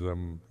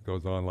 Judaism,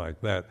 goes on like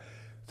that.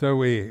 So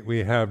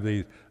we have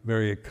these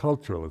very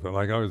cultural,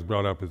 like I was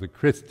brought up as a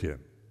Christian.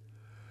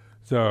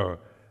 So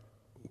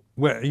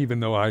even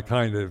though I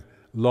kind of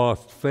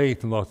lost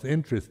faith and lost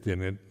interest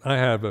in it, I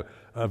have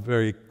a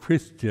very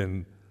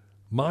Christian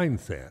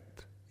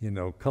mindset,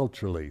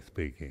 culturally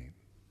speaking.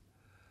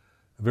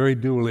 Very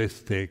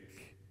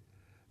dualistic,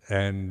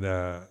 and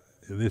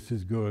this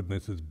is good and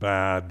this is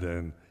bad,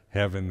 and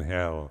heaven,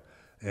 hell,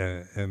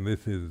 and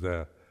this is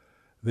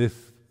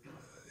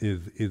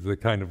the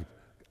kind of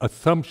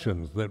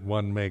assumptions that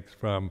one makes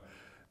from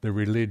the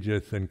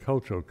religious and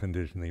cultural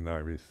conditioning I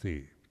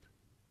received.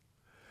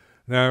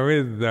 Now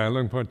with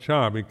Luang Por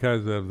Chah,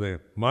 because of the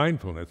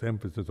mindfulness,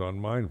 emphasis on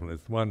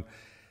mindfulness, one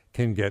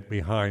can get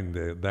behind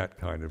that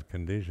kind of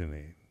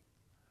conditioning.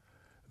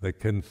 The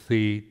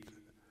conceit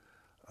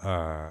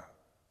of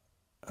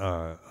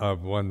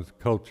one's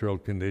cultural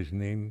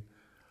conditioning,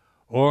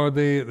 or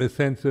the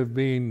sense of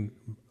being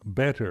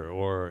better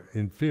or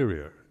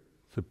inferior,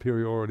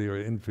 superiority or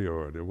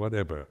inferiority, or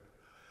whatever.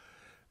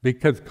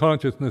 Because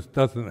consciousness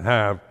doesn't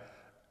have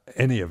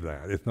any of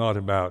that. It's not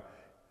about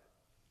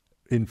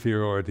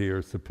inferiority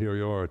or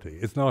superiority.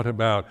 It's not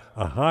about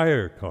a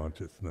higher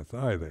consciousness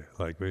either.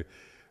 Like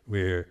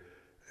we're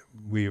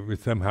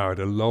somehow at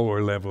a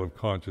lower level of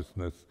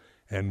consciousness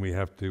and we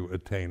have to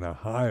attain a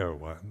higher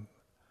one,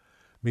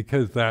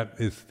 because that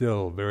is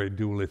still a very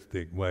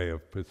dualistic way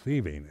of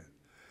perceiving it.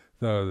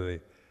 So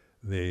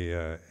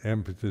the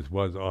emphasis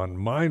was on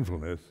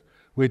mindfulness,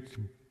 which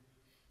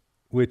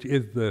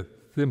is the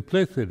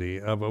simplicity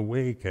of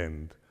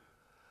awakened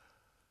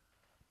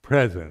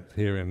presence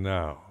here and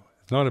now.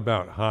 It's not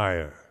about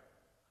higher.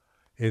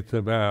 It's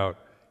about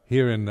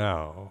here and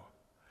now,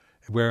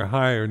 where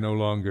higher no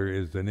longer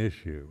is an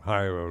issue,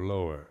 higher or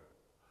lower.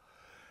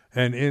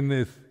 And in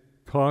this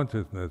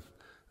consciousness,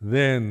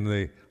 then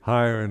the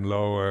higher and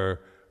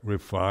lower,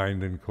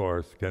 refined and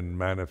coarse, can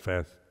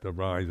manifest,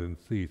 arise and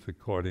cease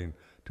according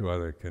to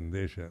other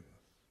conditions.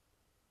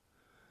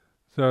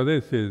 So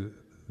this is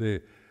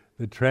the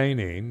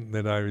training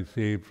that I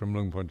received from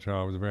Luang Por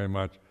Chah, was very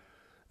much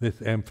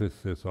this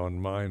emphasis on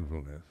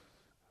mindfulness.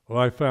 Well,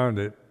 I found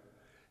it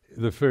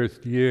the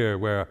first year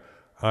where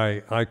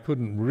I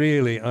couldn't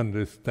really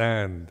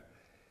understand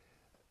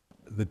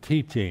the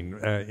teaching.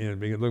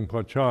 Because Luang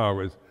Por Chah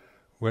was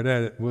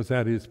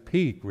at his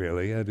peak,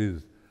 really, at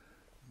his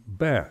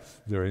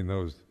best during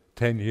those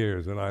 10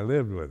 years that I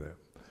lived with him.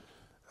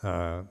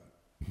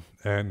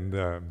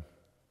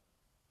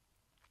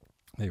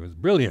 He was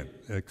brilliant,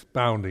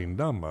 expounding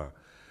Dhamma.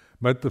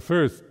 But the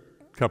first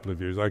couple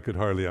of years I could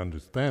hardly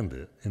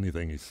understand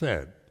anything he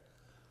said.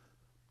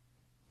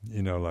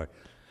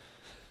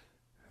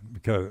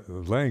 Because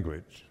of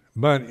language.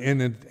 But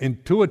in an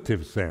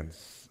intuitive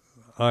sense,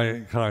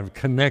 I kind of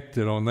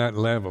connected on that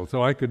level,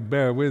 so I could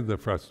bear with the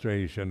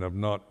frustration of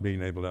not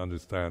being able to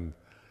understand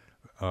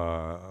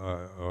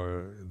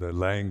or the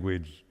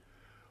language.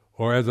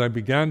 Or as I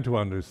began to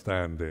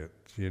understand it,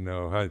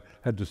 I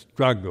had to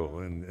struggle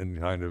and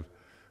kind of,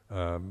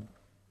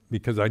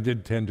 because I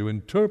did tend to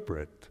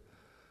interpret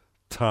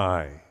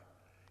Thai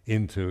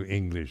into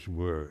English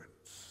words.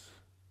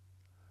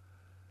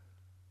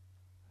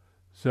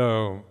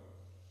 So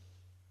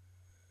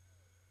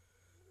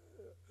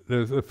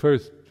there's the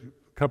first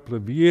couple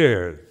of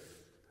years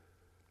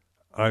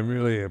I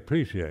really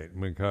appreciate,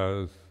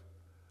 because,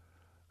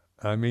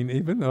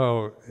 even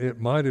though it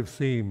might have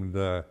seemed,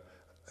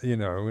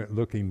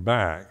 looking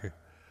back,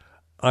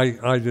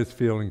 I just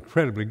feel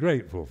incredibly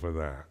grateful for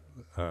that,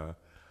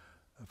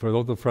 for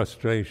all the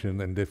frustration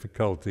and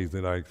difficulties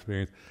that I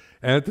experienced.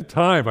 And at the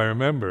time, I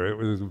remember it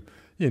was,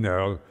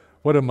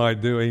 what am I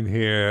doing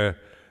here?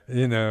 I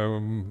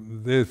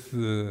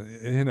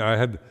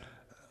had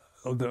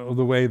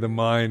the way the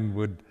mind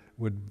would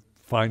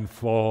find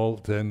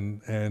fault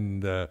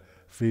and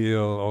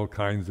feel all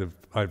kinds of.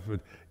 I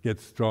would get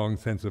strong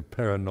sense of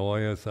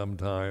paranoia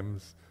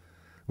sometimes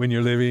when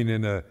you're living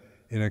in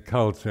a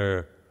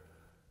culture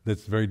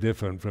that's very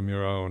different from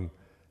your own,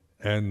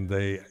 and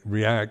they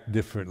react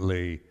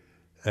differently,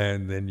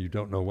 and then you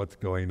don't know what's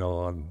going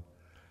on,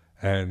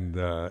 And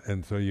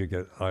so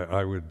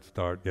I would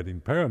start getting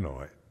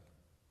paranoid,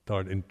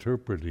 start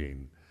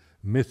interpreting,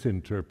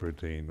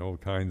 misinterpreting all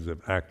kinds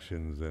of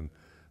actions and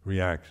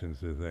reactions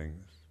to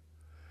things.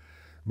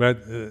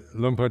 But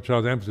Luang Por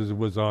Chah's emphasis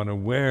was on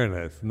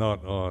awareness,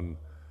 not on,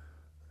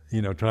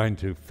 trying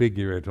to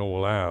figure it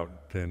all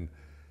out and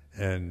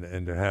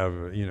to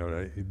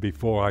have,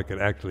 before I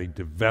could actually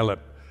develop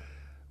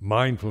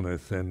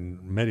mindfulness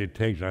and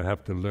meditation, I'd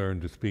have to learn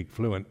to speak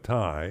fluent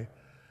Thai.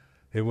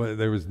 There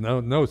was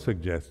no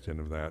suggestion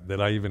of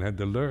that I even had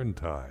to learn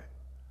Thai.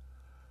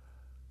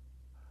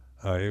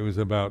 It was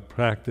about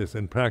practice,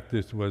 and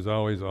practice was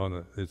always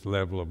on this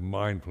level of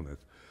mindfulness.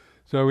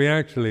 So we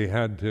actually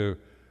had to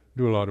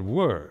do a lot of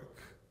work.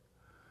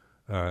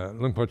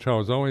 Luang Por Chah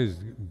was always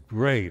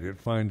great at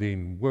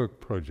finding work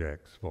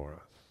projects for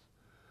us,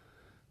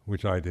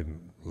 which I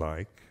didn't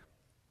like,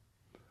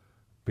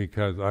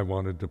 because I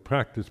wanted to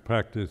practice,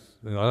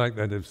 and I like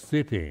that of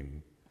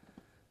sitting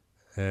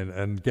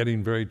and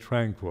getting very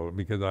tranquil,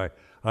 because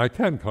I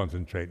can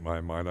concentrate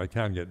my mind, I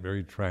can get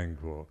very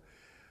tranquil,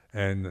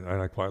 and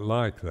I quite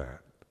like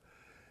that.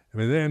 I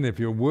mean, then if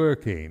you're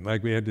working,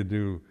 like we had to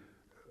do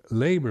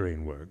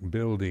laboring work,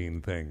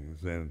 building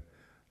things and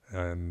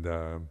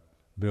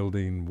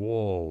building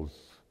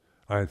walls.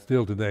 I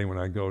still today, when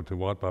I go to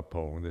Wat Pa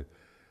Pong,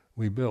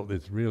 we built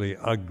this really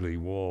ugly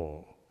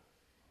wall,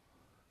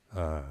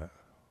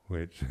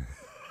 which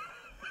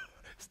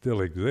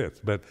still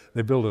exists, but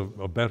they built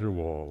a better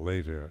wall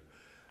later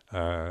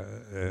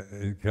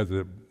because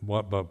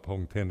Wat Pa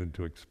Pong tended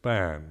to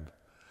expand.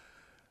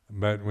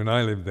 But when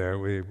I lived there,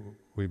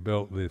 we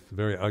built this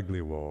very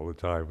ugly wall,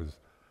 which I was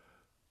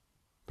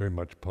very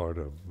much part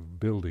of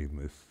building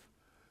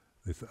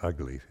this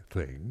ugly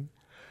thing.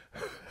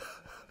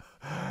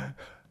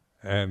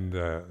 And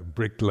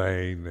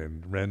bricklaying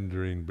and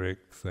rendering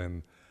bricks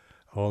and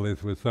all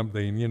this was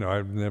something,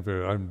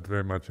 I'm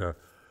very much a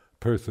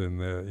person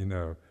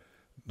that,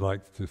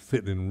 likes to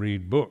sit and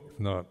read books,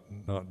 not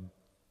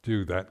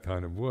do that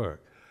kind of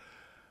work.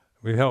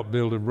 We helped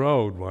build a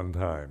road one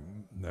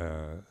time,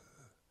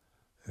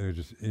 it was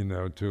just,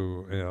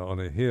 on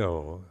a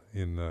hill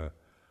in the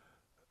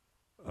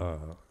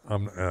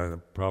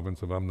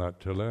province of Amnat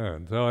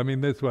Chalerm. So I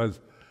mean, this was,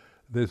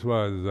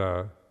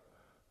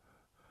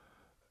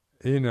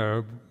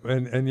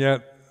 and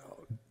yet,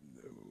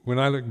 when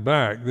I look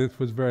back, this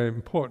was a very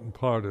important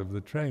part of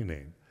the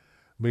training,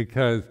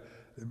 because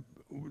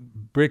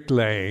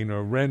bricklaying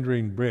or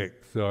rendering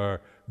bricks or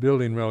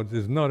building roads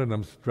is not an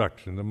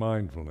obstruction to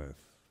mindfulness.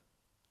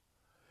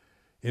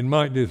 It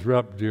might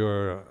disrupt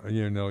your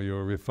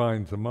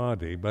refined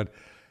samadhi, but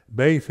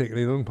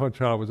basically Luang Por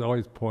Chah was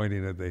always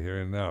pointing at the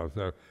here and now.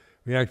 So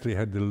we actually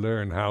had to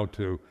learn how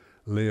to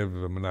live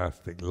a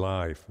monastic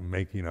life,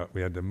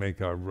 we had to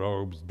make our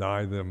robes,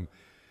 dye them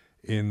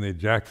in the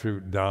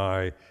jackfruit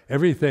dye.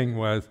 Everything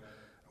was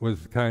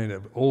kind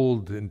of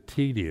old and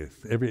tedious.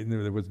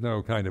 There was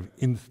no kind of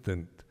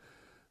instant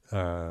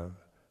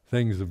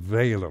things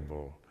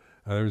available.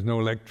 There was no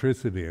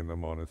electricity in the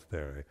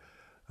monastery.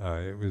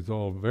 It was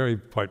all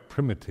quite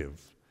primitive.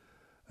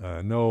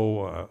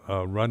 No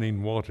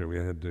running water. We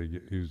had to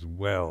use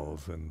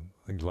wells and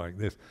things like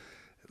this.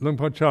 Luang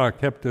Por Chah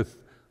kept us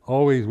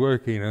always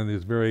working on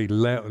this very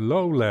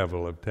low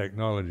level of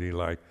technology,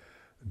 like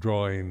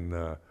drawing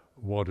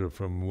water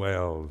from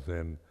wells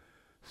and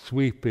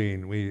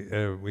sweeping. We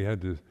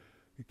had to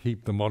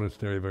keep the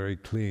monastery very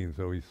clean,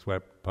 so we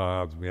swept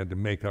paths. We had to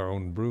make our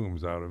own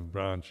brooms out of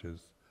branches,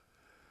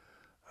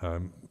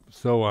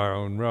 sew our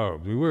own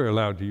robes. We were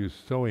allowed to use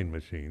sewing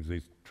machines,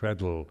 these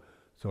treadle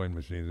sewing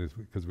machines,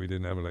 because we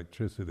didn't have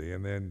electricity,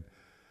 and then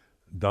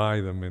dye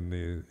them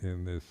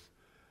in this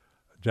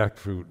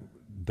jackfruit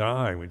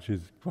dye, which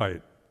is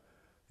quite,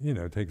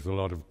 takes a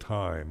lot of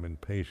time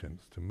and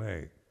patience to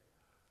make.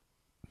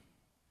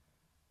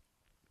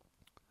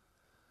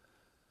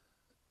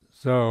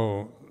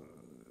 So,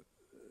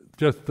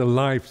 just the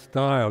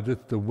lifestyle,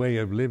 just the way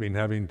of living,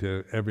 having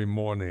to every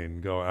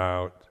morning go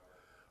out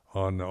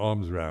on the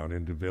alms round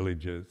into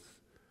villages,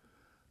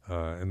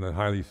 and the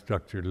highly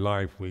structured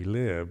life we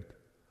lived,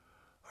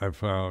 I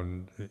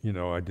found,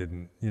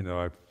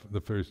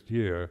 the first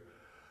year,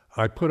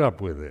 I put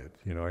up with it.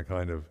 I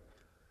kind of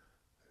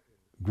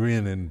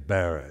grin and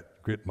bear it,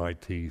 grit my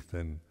teeth,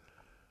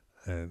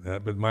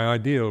 but my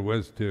ideal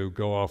was to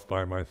go off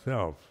by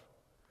myself.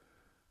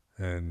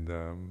 And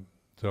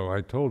so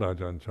I told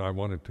Ajahn Chah I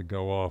wanted to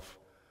go off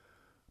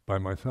by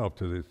myself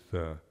to this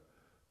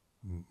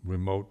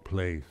remote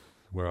place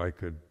where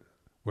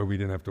we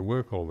didn't have to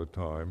work all the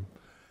time,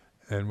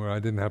 and where I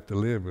didn't have to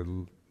live with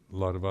a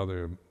lot of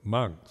other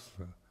monks.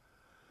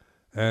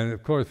 And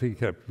of course he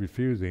kept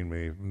refusing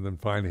me, and then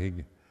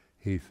finally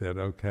he said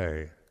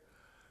okay,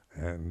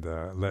 and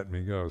let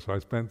me go. So I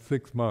spent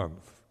 6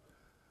 months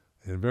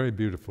in a very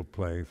beautiful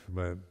place,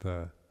 but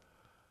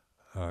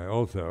I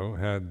also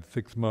had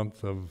 6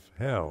 months of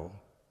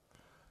hell,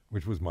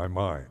 which was my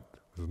mind.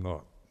 It was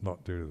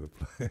not due to the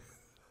place.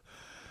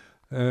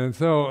 And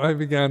so I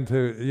began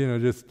to,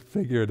 just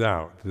figure it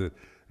out. That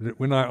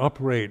when I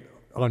operate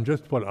on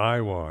just what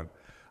I want,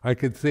 I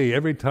could see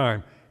every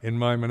time in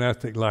my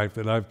monastic life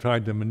that I've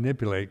tried to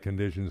manipulate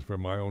conditions for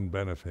my own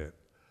benefit,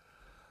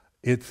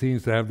 it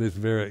seems to have this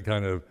very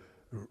kind of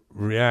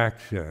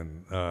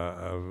reaction.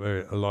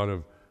 A lot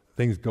of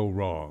things go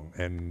wrong,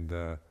 and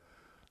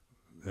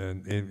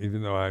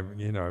even though I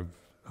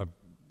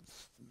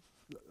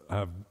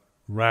have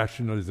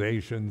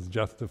rationalizations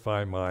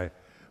justify my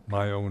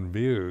own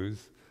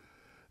views,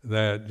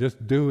 that just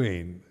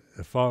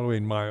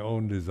following my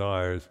own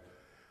desires,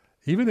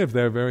 even if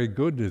they're very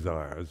good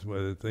desires,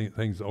 where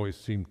things always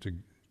seem to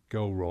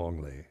go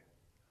wrongly,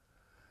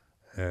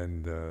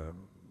 and the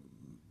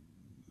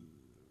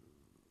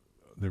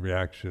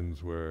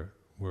reactions were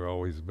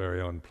always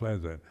very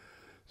unpleasant.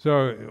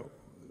 So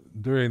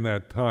during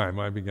that time,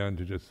 I began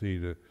to just see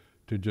to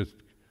just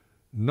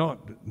not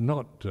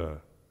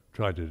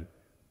try to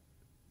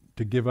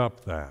give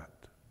up that,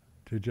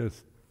 to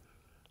just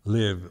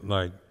live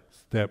like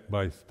step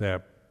by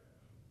step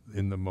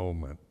in the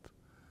moment.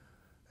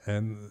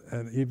 And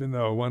even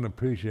though one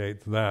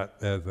appreciates that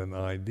as an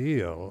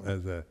ideal,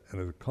 as a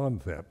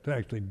concept, to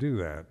actually do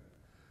that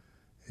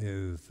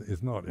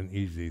is not an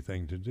easy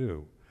thing to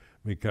do,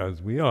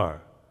 because we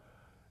are,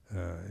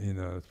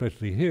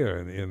 especially here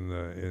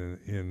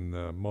in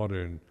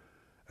modern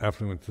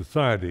affluent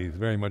societies,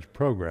 very much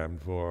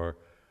programmed for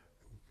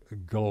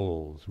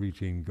goals,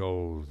 reaching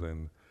goals,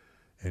 and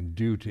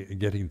duty,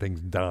 getting things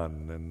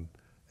done,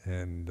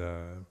 and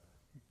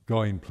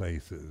going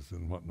places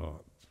and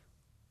whatnot.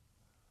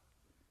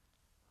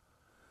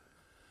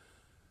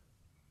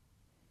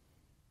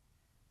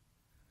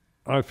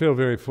 I feel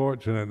very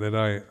fortunate that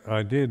I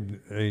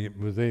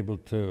was able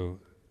to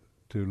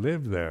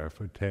live there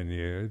for 10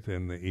 years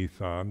in the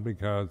Isan,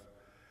 because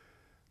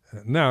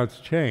now it's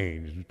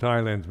changed.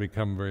 Thailand's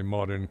become a very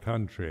modern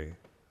country.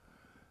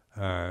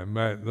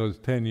 But those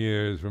 10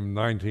 years from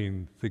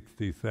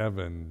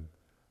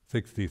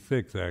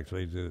 66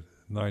 actually, to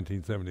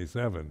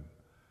 1977,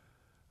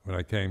 when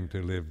I came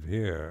to live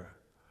here,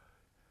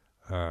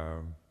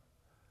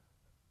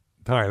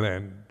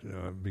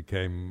 Thailand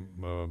became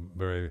a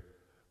very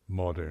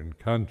modern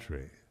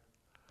country.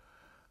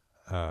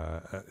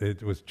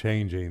 It was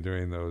changing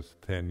during those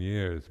 10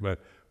 years, but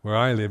where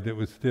I lived, it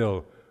was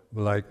still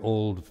like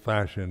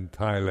old-fashioned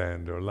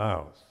Thailand or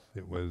Laos.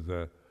 It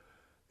wasn't,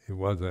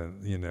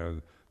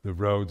 the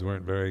roads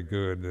weren't very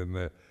good,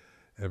 and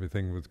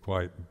everything was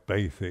quite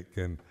basic,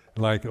 and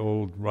like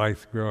old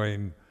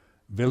rice-growing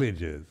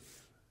villages,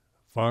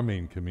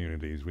 farming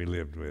communities we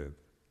lived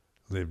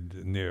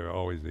near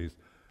always these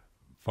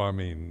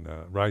farming,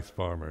 rice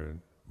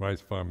farming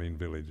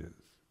villages.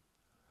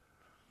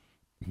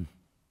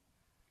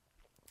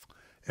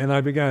 And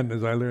I began,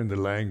 as I learned the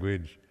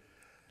language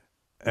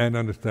and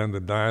understand the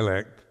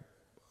dialect,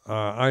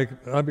 I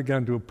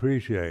began to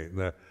appreciate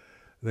the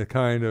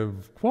kind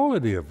of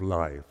quality of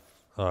life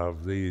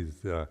of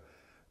these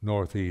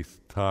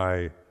northeast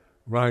Thai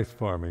rice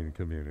farming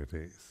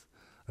communities.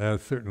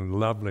 There's a certain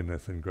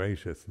loveliness and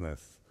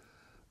graciousness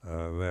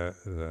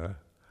that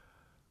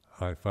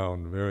I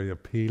found very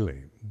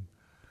appealing.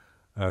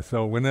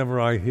 So whenever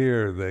I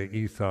hear the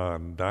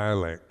Isan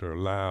dialect or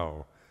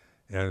Lao,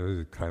 there's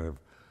a kind of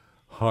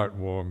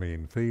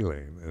heartwarming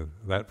feeling.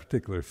 That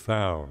particular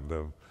sound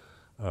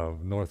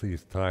of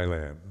northeast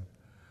Thailand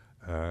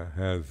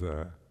has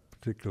a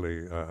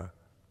particularly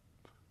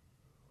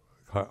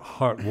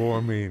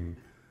heartwarming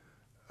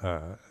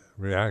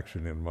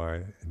reaction in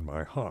my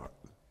heart,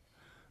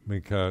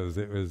 because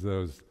it was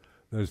those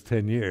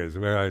 10 years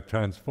where I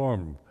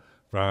transformed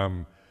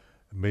from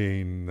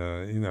being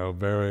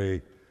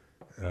very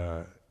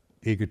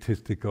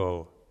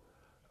egotistical,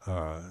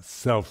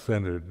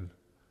 self-centered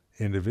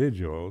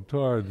individual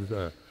towards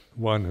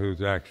one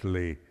who's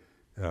actually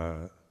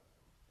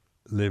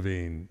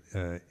living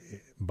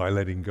by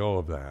letting go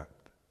of that,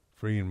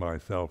 freeing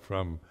myself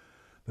from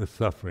the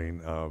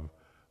suffering of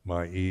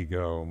my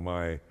ego,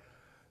 my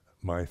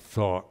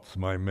thoughts,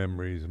 my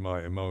memories,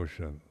 my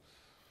emotions.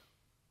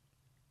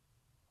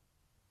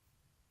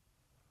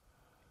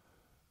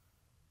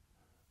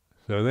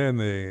 So then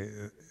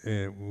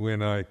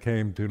when I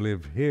came to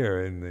live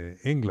here in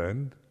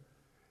England,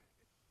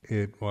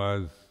 it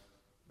was,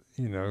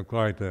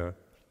 quite a,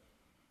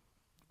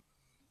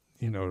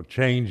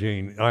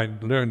 changing. I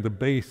learned the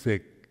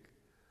basics.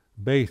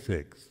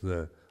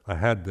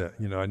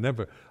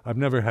 I've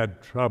never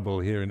had trouble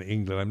here in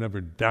England. I've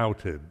never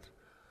doubted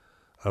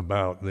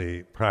about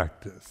the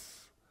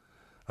practice.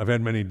 I've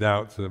had many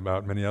doubts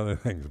about many other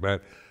things,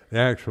 but the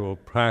actual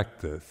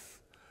practice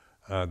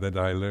that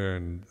I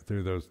learned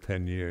through those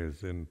 10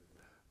 years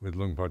with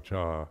Luang Por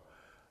Chah,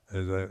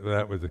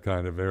 that was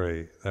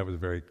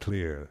very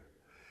clear.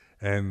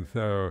 And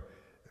so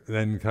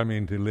then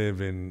coming to live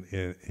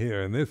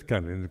here in this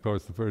country, and of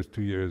course the first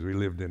 2 years we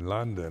lived in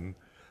London,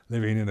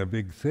 living in a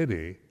big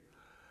city,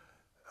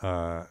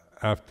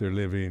 after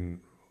living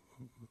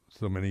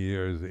so many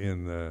years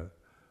in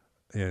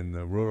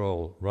the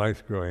rural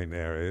rice growing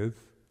areas,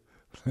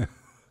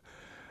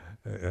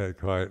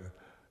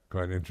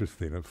 quite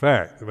interesting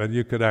effect. But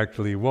you could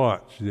actually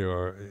watch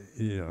the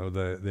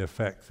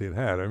effects it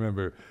had. I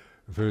remember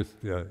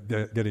first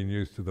getting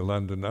used to the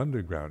London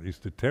Underground. It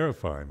used to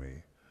terrify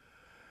me.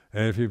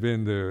 And if you've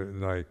been to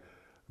like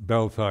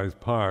Belsize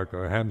Park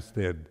or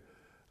Hampstead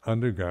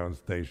Underground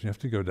station, you have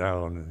to go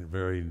down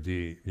very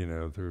deep,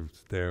 through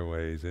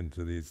stairways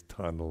into these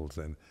tunnels,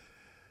 and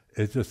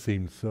it just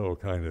seemed so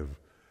kind of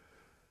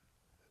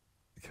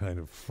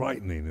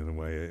frightening in a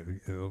way.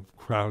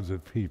 Crowds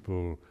of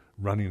people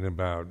running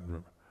about,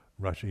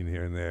 rushing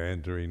here and there,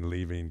 entering,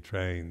 leaving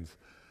trains,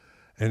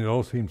 and it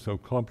all seemed so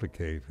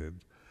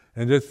complicated.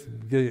 And just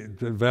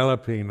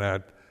developing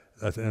that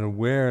as an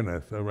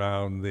awareness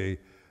around a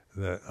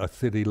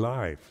city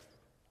life,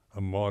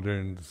 a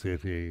modern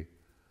city,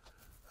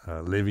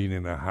 living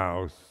in a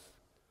house,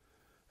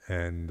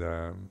 and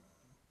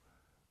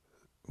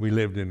we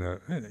lived in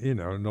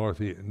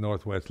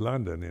northwest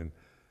London in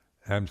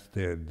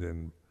Hampstead,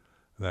 and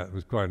that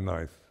was quite a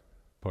nice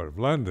part of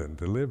London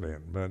to live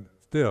in, but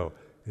still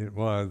it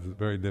was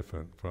very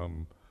different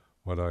from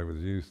what I was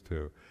used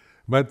to.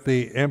 But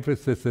the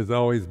emphasis has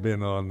always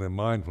been on the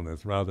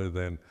mindfulness rather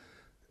than,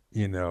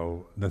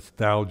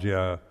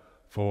 nostalgia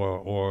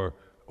for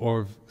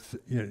or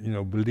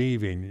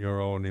believing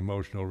your own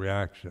emotional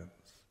reactions.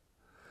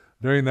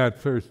 During that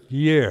first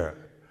year,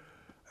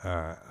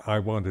 I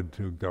wanted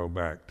to go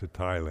back to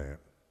Thailand.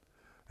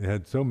 They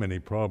had so many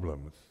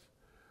problems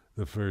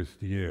the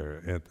first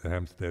year at the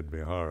Hampstead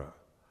Vihara.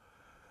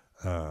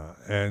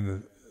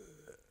 And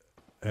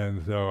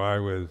so I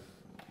was,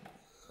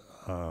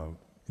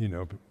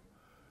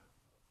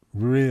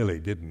 really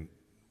didn't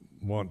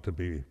want to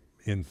be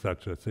in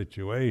such a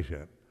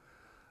situation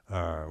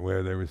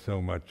where there was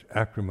so much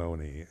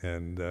acrimony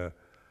and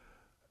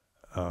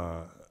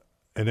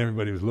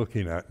everybody was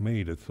looking at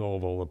me to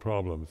solve all the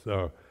problems.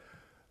 So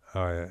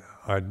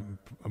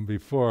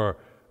before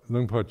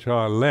Luang Por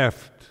Chah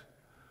left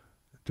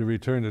to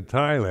return to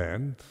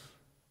Thailand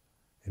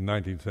in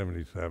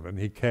 1977,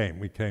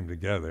 we came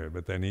together,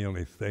 but then he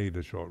only stayed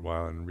a short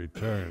while and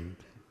returned.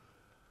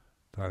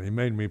 He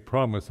made me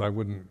promise I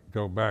wouldn't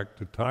go back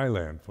to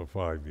Thailand for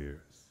 5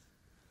 years.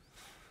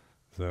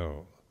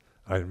 So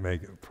I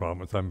make a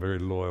promise. I'm a very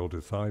loyal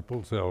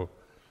disciple, so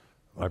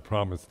I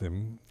promised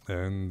him,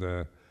 and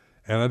I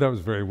thought it was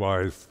a very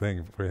wise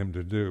thing for him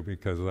to do,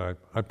 because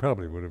I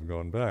probably would have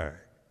gone back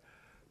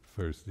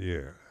first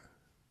year.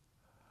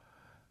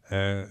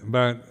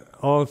 But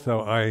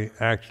also I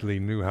actually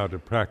knew how to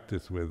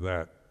practice with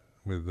that,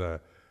 with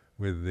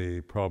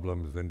the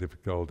problems and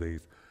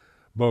difficulties,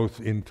 both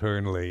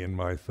internally in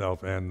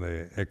myself and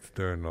the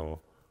external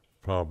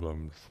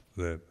problems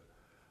that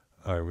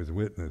I was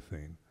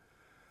witnessing.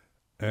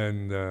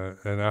 And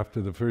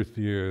after the first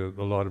year,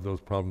 a lot of those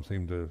problems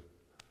seemed to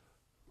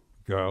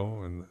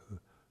go, and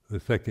the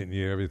second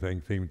year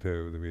everything seemed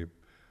to be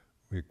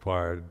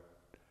required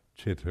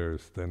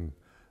Chithurst, and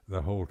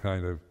the whole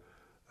kind of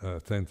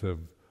sense of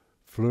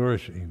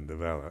flourishing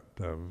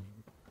developed, of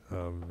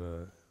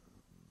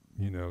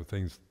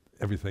things,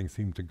 everything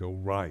seemed to go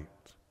right.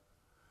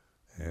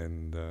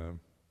 And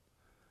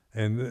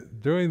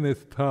during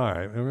this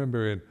time, I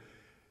remember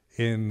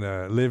in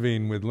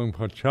living with Luang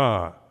Por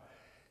Chah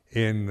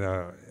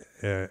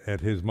at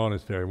his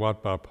monastery,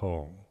 Wat Pa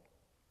Pong.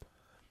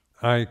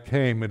 I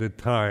came at a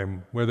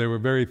time where there were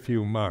very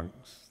few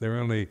monks. There were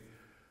only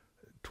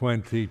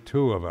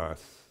 22 of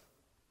us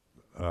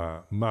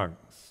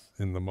monks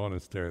in the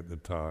monastery at the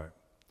time.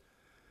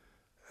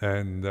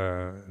 And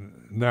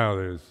now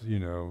there's,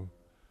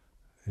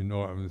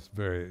 enormous,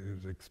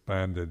 it's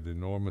expanded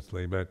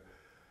enormously, but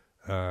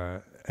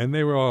and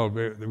we were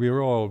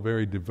all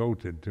very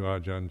devoted to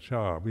Ajahn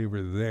Chah. We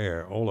were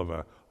there, all of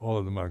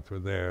the monks were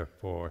there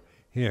for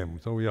him.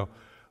 So we all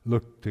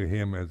looked to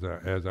him as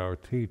our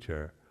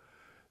teacher.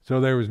 So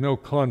there was no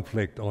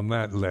conflict on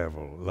that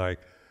level, like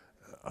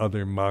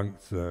other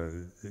monks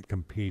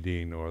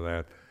competing or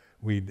that.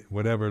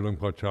 Whatever Luang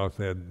Por Chah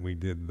said, we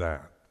did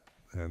that,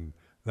 and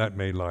that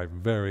made life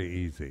very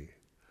easy.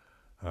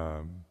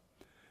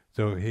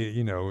 So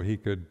he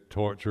could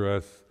torture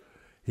us.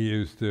 He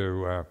used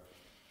to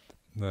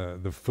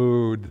the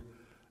food.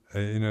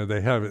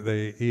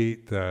 They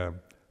eat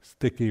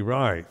sticky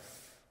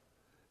rice,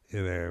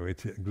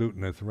 which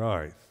glutinous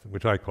rice,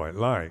 which I quite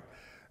like.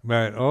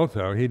 But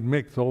also he'd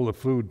mix all the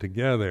food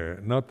together.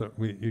 Not that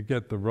you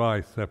get the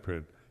rice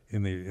separate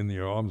in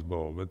your alms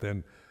bowl, but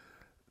then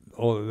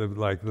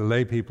the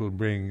lay people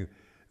bring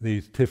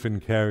these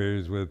tiffin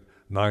carriers with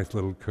nice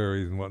little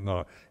curries and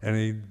whatnot, and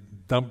he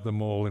dumped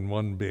them all in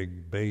one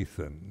big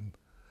basin,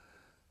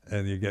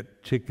 and you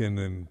get chicken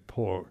and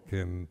pork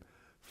and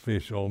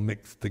fish all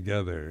mixed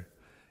together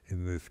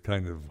in this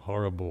kind of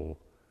horrible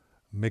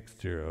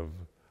mixture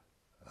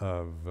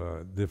of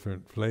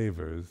different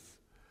flavors,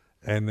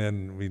 and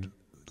then we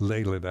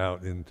ladle it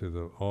out into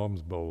the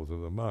alms bowls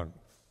of the monks.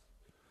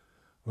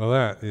 Well,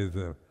 that is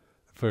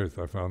first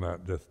I found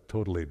that just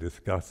totally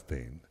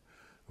disgusting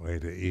way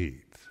to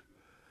eat,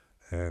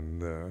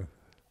 and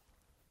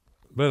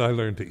but I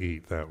learned to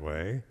eat that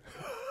way.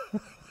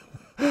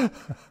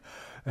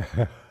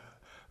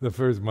 the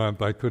first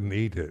month I couldn't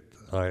eat it.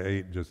 I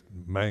ate just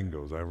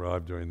mangoes. I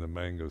arrived during the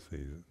mango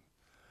season.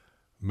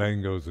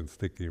 Mangoes and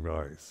sticky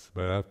rice.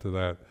 But after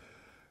that,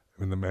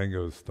 when the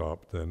mangoes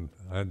stopped, then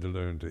I had to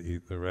learn to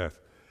eat the rest.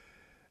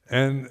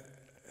 And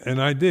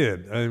I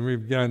did. I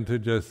began to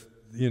just,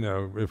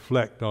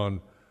 reflect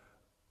on,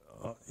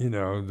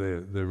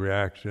 the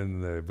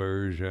reaction, the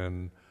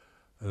aversion,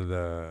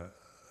 that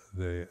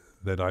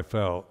I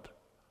felt,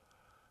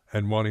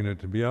 and wanting it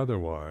to be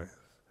otherwise.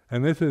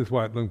 And this is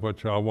what Luang Por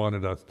Chah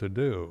wanted us to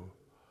do,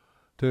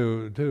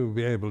 to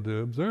be able to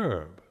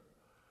observe,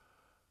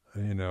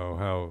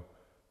 how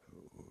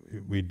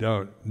we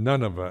don't.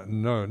 None of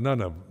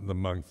the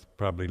monks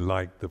probably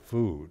liked the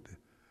food.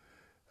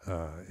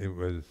 It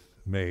was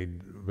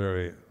made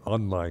very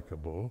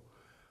unlikable,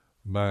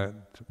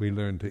 but we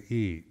learned to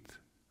eat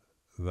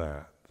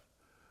that.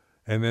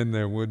 And then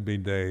there would be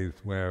days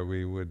where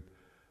we'd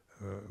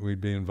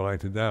be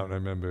invited out. I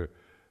remember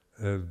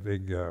a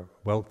big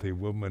wealthy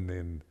woman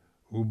in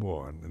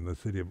Ubon, in the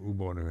city of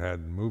Ubon, who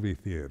had movie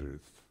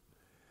theaters.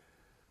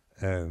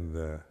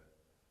 And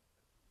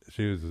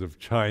she was of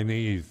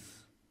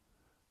Chinese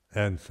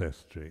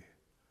ancestry.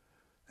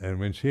 And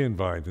when she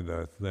invited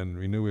us, then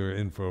we knew we were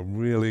in for a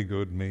really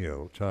good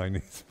meal,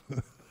 Chinese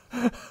food.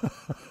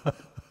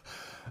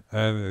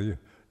 And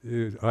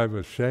I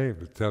was ashamed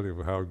to tell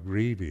you how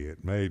greedy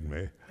it made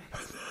me.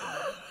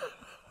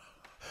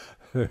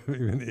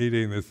 Even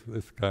eating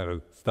this kind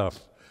of stuff.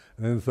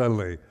 And then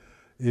suddenly,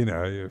 you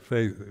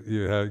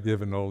have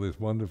given all this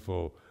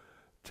wonderful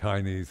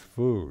Chinese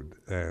food,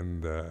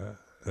 and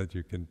that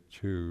you can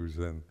choose,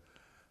 and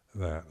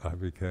that I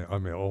became,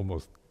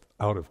 almost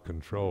out of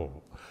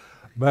control.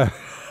 But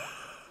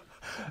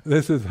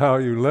this is how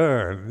you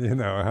learn,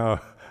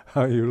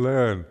 how you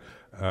learn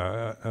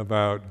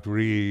about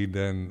greed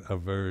and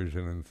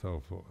aversion and so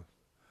forth.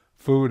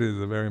 Food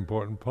is a very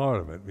important part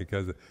of it,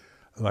 because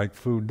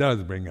food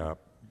does bring up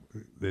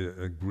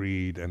the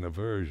greed and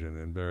aversion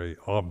in very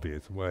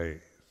obvious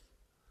ways.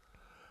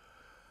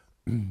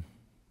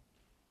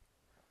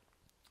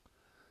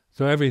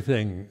 So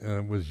everything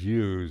was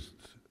used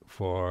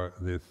for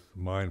this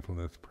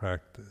mindfulness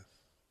practice,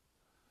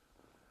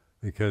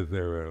 because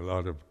there were a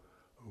lot of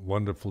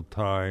wonderful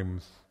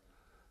times,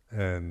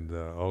 and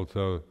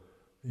also,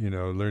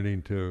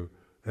 learning to,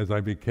 as I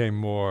became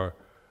more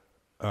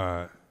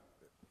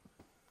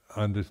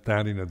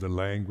understanding of the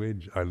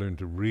language, I learned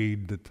to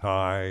read the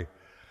Thai.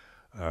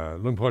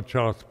 Luang Por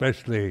Chah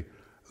especially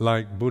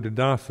liked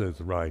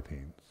Buddhadasa's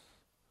writings.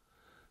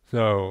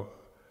 So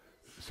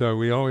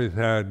we always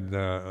had,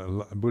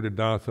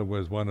 Buddhadasa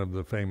was one of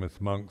the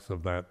famous monks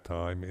of that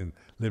time,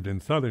 lived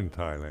in southern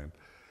Thailand.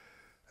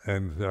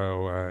 And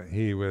so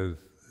he was,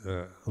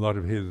 a lot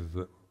of his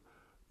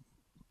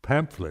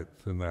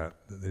pamphlets and that,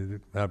 they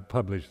have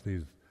published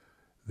these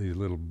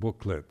little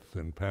booklets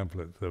and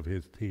pamphlets of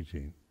his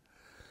teaching.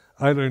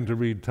 I learned to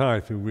read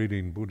Thai through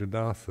reading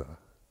Buddhadasa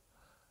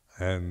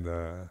and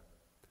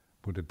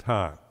Buddha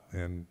Tat,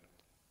 and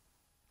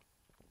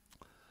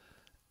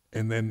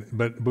then,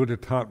 but Buddha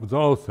Tat was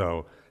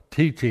also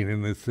teaching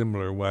in a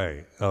similar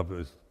way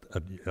of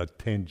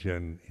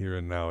attention, here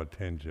and now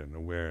attention,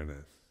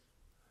 awareness.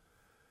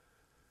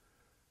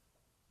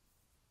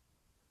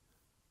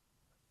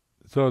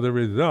 So the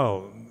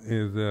result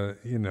is,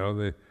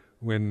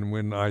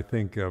 when I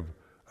think of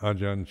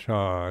Ajahn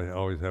Chah, I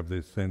always have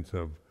this sense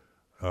of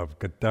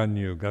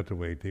Gatanyu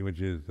Gataveti, which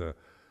is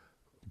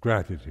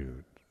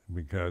gratitude,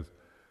 because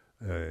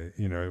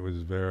it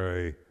was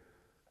very.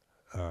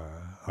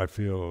 I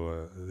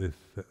feel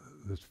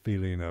this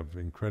feeling of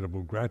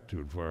incredible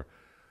gratitude for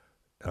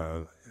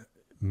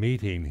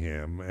meeting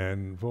him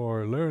and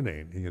for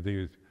learning. He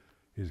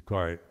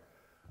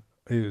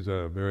was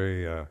a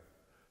very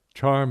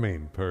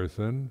charming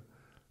person,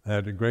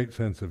 had a great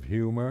sense of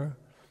humor.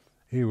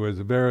 He was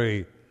a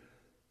very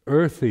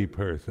earthy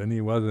person.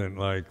 He wasn't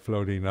like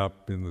floating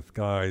up in the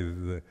skies,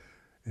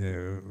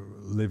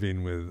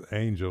 living with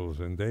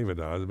angels and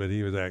devatas, but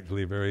he was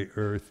actually a very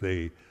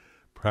earthy,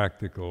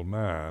 practical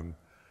man.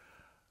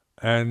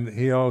 And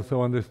he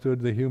also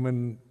understood the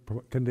human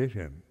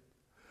condition.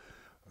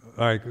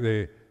 Like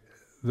the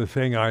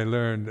thing I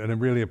learned, and I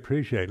really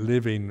appreciate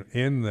living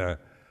in the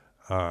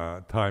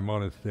Thai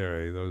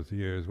monastery those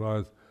years,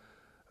 was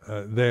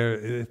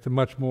it's a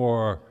much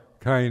more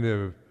kind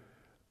of,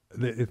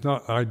 it's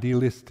not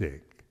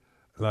idealistic,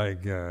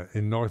 like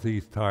in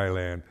northeast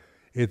Thailand.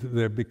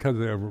 Because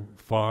they're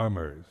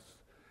farmers,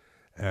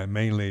 and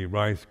mainly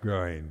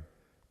rice-growing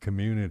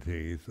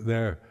communities,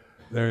 they're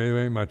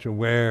very much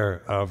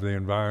aware of the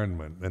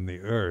environment and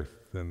the earth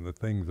and the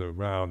things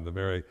around, the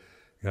very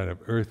kind of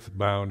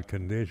earthbound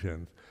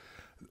conditions.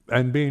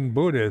 And being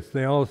Buddhists,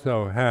 they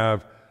also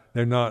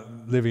they're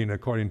not living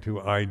according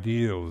to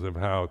ideals of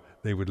how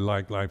they would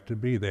like life to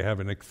be. They have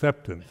an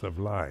acceptance of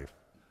life,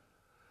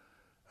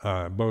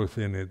 both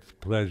in its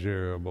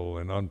pleasurable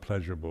and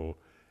unpleasurable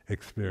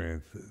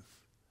experiences.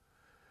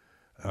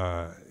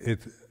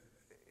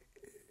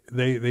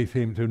 They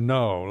seem to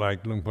know,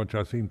 like Luang Por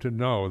Chah seemed to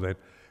know, that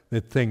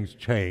things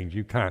change.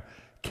 You can't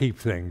keep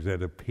things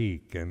at a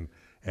peak, and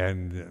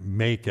and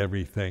make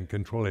everything,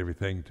 control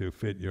everything to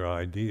fit your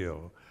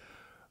ideal.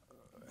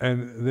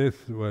 And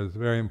this was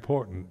very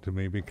important to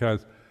me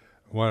because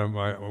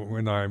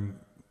when I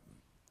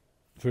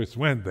first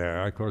went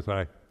there, of course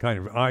I kind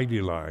of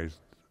idealized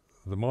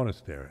the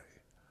monastery.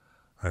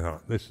 I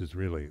thought, this is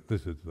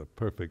the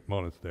perfect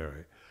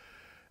monastery.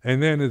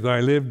 And then as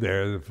I lived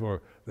there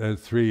for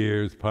 3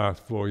 years,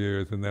 past 4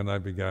 years, and then I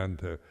began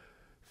to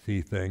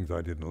see things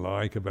I didn't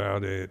like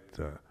about it.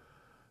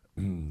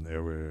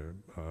 There were,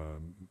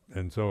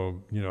 and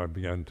so I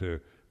began to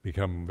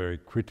become very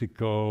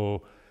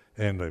critical,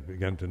 and I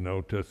began to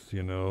notice,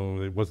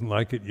 it wasn't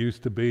like it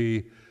used to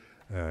be.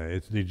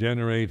 It's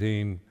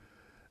degenerating,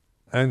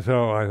 and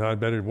so I thought I'd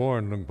better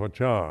warn Luang Por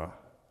Chah,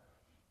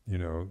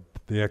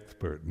 the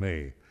expert,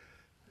 me,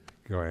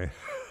 going.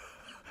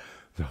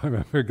 So I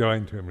remember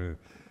going to him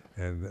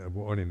and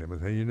warning him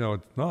and saying,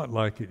 it's not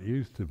like it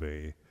used to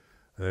be.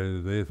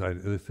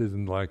 This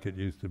isn't like it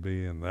used to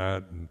be, and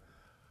that,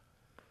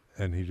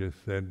 and he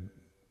just said,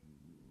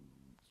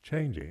 it's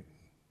changing.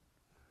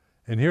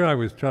 And here I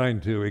was trying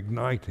to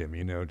ignite him,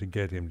 to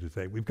get him to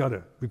say, we've got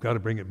to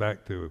bring it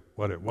back to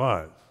what it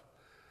was.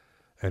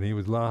 And he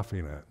was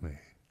laughing at me.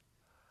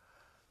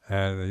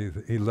 And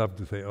he loved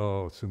to say,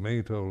 oh,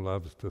 Sumedho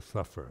loves to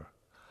suffer.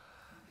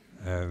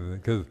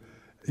 And because,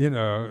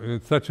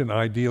 it's such an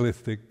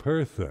idealistic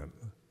person.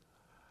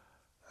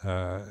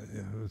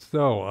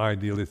 So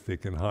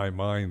idealistic and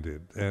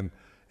high-minded. And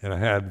I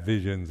had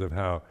visions of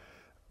how,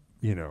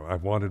 I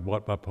wanted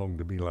Wat Pa Pong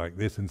to be like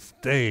this and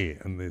stay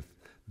in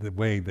the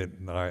way that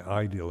I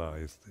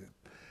idealized it.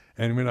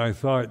 And when I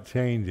saw it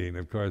changing,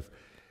 of course,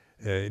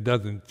 it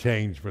doesn't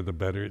change for the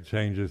better, it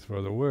changes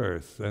for the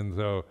worse. And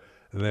so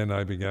then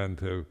I began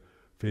to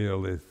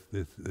feel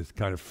this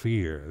kind of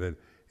fear that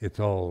it's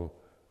all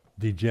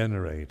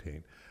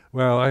degenerating.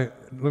 Well,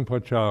 Luang Por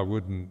Chah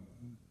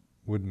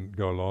wouldn't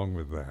go along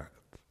with that.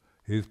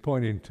 He's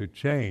pointing to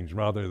change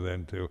rather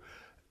than to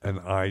an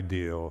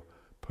ideal,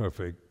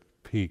 perfect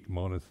peak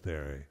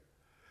monastery.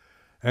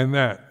 And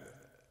that,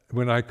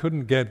 when I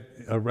couldn't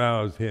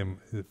arouse him,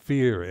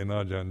 fear in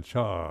Ajahn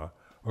Chah,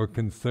 or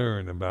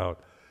concern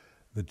about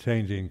the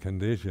changing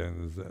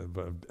conditions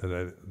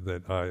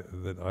that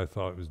I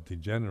thought was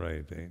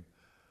degenerating,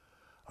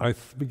 I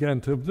began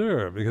to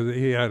observe, because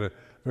he had a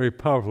very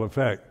powerful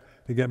effect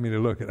to get me to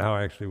look at how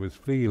I actually was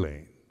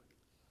feeling.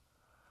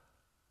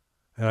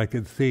 And I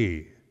could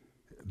see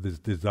this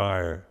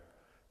desire,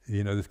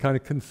 this kind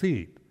of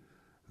conceit,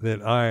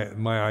 that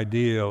my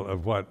ideal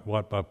of what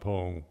Wat Pa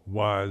Pong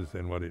was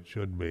and what it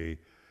should be,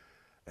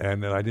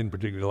 and that I didn't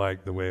particularly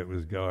like the way it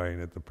was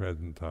going at the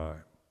present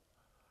time.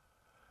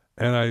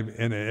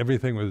 And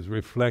everything was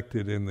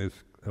reflected in this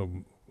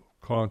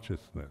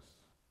consciousness.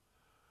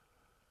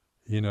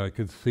 I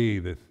could see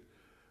this.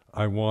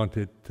 I want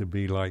it to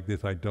be like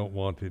this. I don't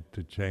want it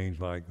to change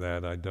like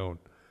that. I don't.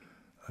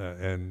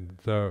 And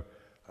so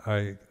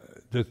I,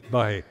 just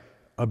by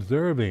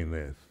observing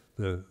this,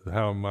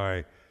 how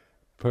my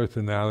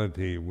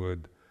personality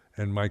would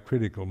and my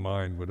critical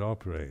mind would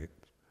operate,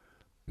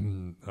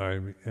 and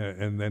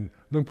then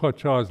Luang Por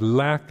Chah's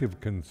lack of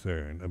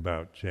concern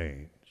about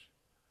change.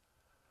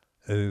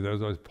 I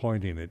was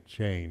pointing at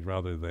change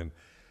rather than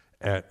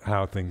at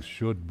how things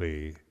should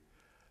be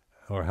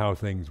or how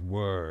things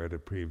were at a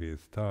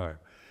previous time.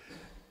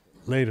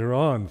 Later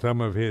on,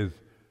 some of his,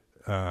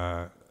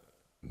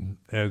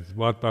 as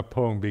Wat Pa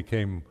Pong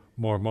became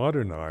more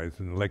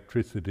modernized in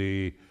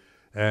electricity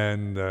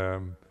and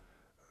the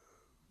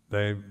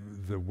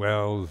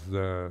wells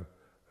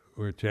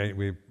were changed,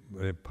 we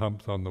had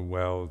pumps on the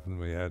wells, and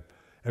we had,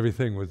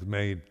 everything was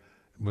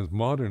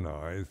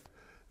modernized.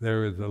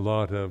 There was a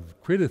lot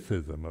of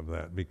criticism of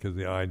that because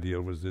the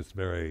ideal was this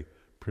very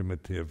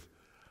primitive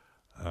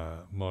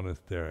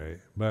monastery.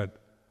 But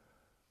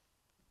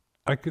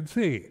I could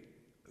see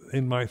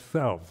in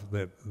myself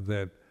that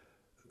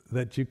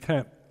you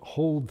can't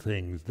hold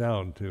things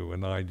down to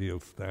an ideal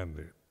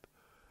standard.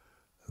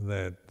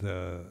 That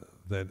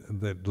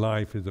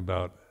life is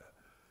about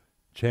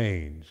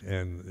change,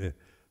 and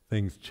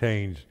things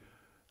change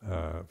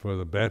for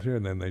the better,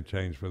 and then they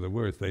change for the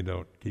worse. They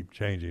don't keep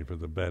changing for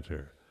the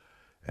better,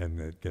 and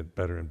they get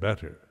better and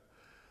better.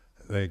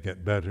 They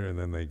get better, and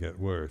then they get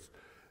worse.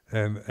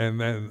 And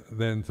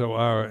then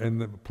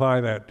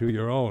apply that to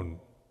your own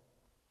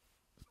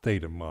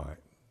state of mind,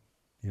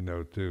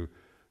 to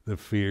the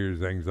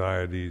fears,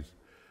 anxieties,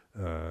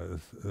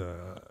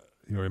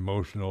 your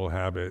emotional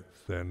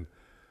habits, and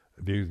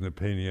views and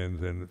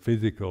opinions, and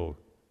physical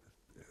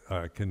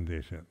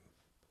conditions.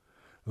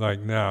 Like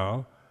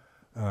now,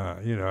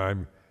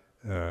 I'm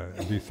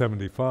be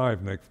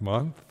 75 next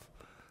month,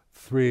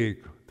 three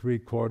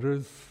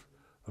quarters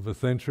of a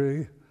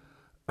century.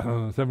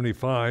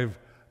 75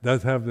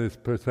 does have this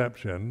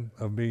perception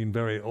of being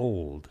very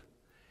old,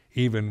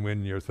 even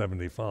when you're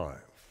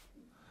 75.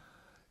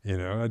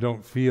 I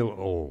don't feel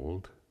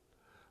old,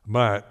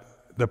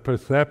 but the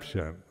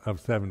perception of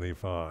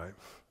 75,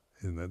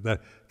 isn't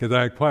it? Because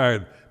I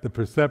acquired the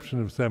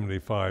perception of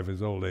 75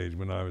 as old age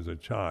when I was a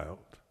child.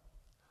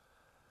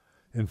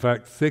 In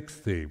fact,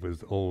 60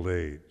 was old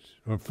age,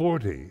 or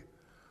 40,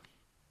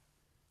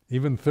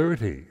 even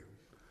 30.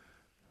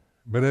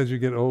 But as you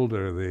get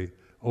older, the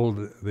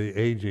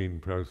aging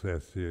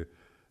process,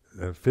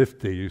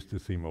 50 used to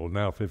seem old,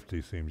 now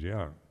 50 seems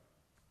young.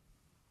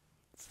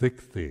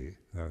 60,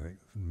 I think,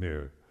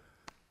 mere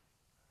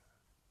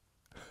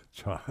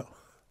child,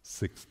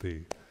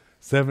 60,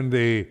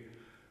 70,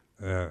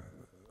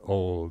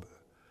 old.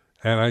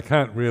 And I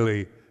can't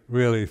really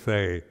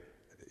say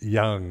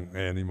young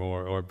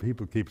anymore, or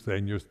people keep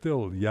saying, you're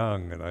still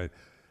young, and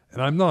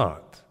I'm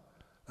not.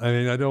 I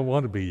mean, I don't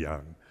want to be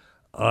young.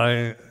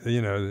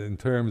 In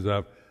terms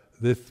of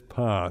this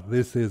path,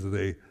 this is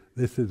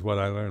what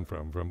I learned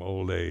from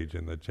old age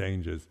and the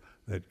changes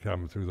that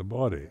come through the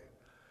body.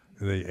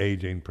 The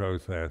aging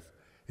process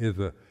is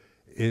to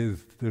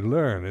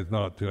learn, is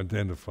not to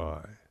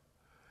identify.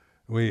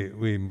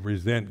 We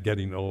resent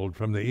getting old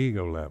from the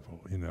ego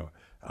level.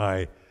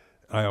 I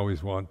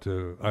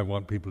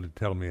want people to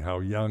tell me how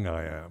young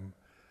I am,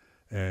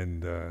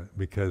 and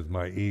because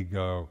my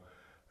ego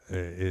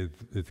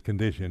is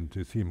conditioned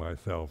to see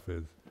myself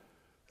as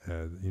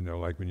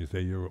like when you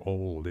say you're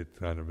old, it's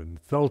kind of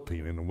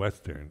insulting in a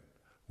Western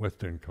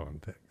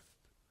context.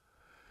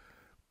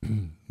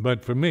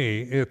 But for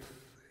me, it's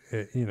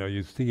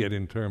you see it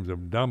in terms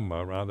of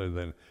Dhamma rather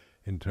than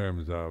in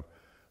terms of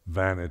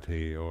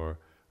vanity or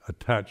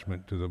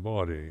attachment to the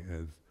body.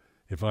 As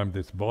if I'm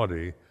this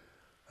body,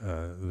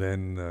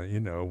 then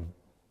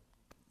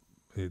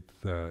it's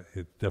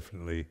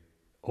definitely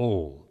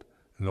old,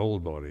 an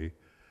old body,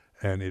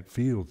 and it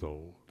feels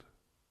old.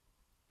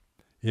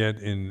 Yet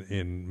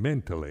in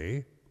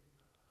mentally,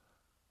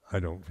 I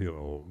don't feel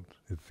old.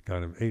 It's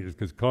kind of ageless,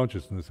 because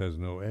consciousness has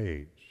no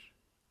age.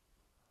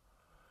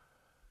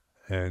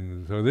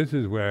 And so this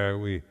is where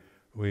we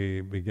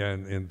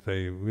began,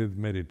 with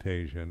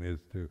meditation, is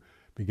to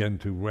begin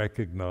to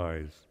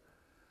recognize,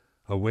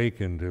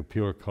 awaken to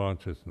pure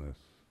consciousness.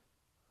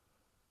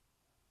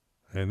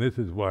 And this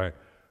is why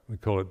we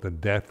call it the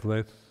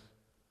deathless.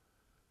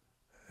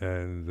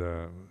 And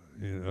I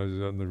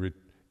was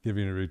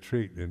giving a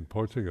retreat in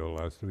Portugal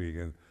last week,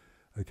 and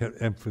I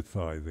kept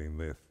emphasizing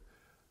this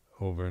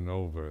over and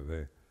over,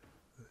 the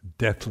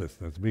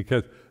deathlessness,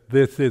 because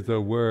this is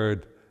a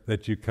word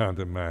that you can't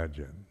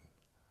imagine.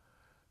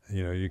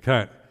 You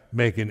can't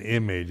make an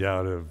image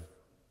out of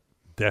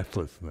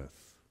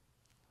deathlessness.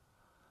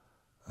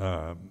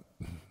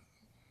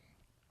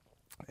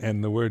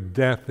 And the word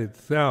death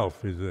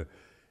itself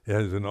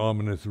has an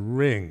ominous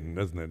ring,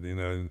 doesn't it?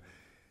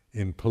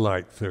 In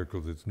polite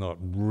circles, it's not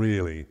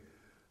really,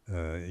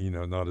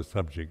 not a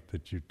subject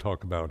that you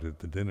talk about at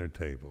the dinner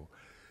table.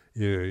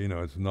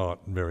 It's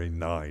not very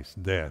nice,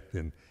 death,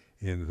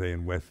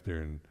 in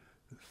Western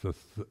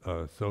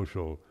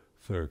social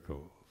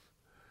circles.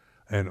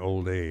 And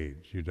old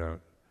age, you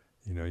don't,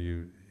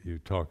 you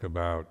talk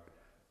about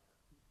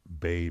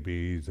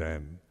babies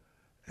and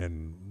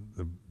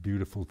the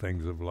beautiful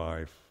things of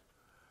life,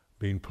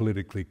 being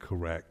politically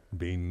correct,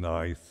 being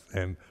nice,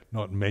 and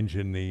not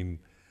mentioning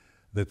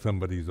that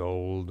somebody's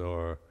old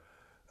or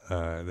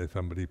that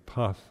somebody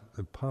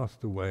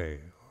passed away.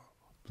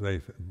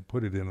 They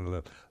put it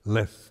in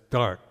less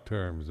stark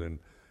terms than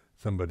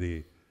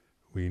somebody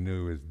we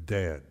knew is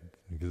dead,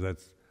 because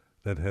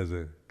that has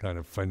a kind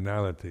of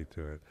finality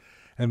to it.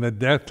 And the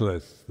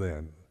deathless,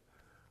 then,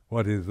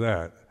 what is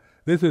that?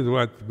 This is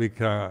what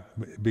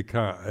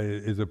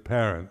is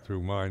apparent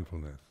through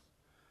mindfulness.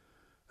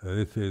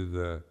 This is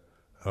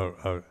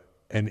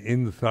an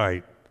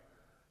insight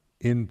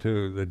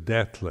into the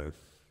deathless.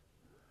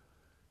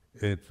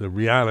 It's a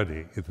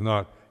reality. It's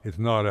not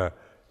a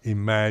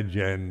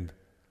imagined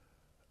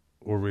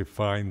or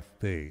refined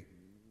state.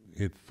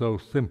 It's so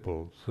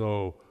simple,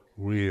 so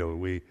real.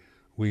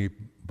 We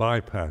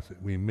bypass it.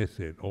 We miss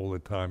it all the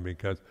time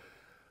because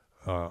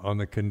on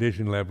the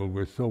conditioned level,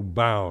 we're so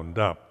bound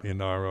up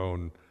in our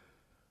own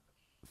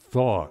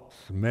thoughts,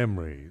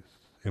 memories,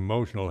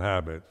 emotional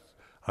habits,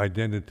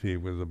 identity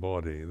with the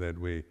body that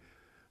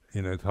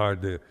it's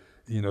hard to,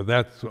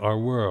 that's our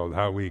world.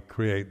 How we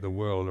create the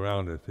world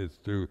around us is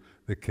through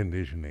the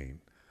conditioning,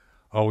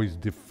 always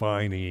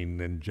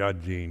defining and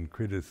judging,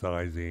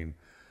 criticizing,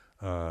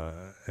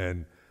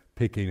 and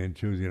picking and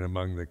choosing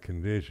among the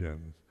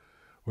conditions,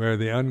 where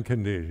the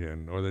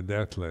unconditioned or the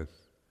deathless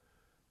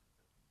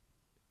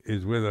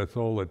is with us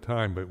all the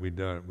time, but we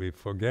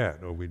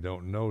forget or we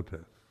don't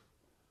notice.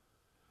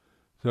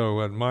 So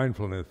what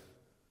mindfulness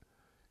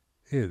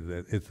is,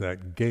 it's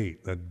that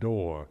gate, that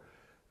door,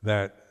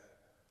 that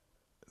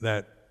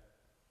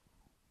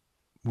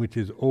which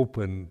is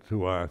open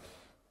to us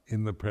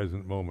in the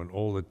present moment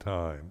all the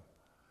time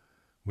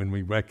when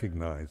we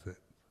recognize it.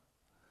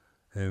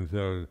 And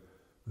so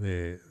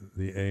the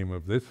aim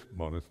of this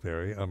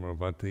monastery,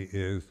 Amaravati,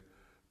 is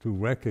to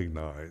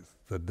recognize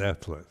the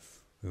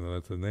deathless.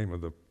 That's the name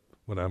of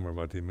what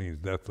Amaravati means,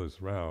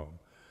 deathless realm.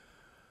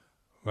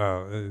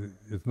 Well,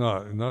 it's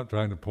not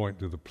trying to point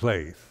to the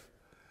place,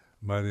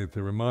 but it's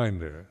a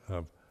reminder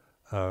of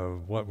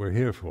what we're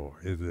here for,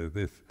 is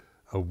this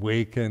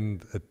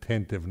awakened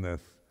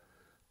attentiveness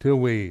till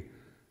we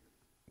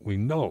we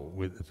know.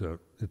 It's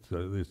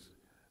this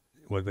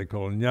what they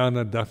call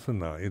jnana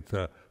dasana. It's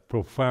a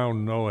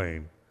profound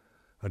knowing,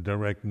 a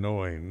direct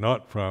knowing,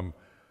 not from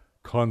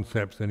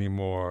concepts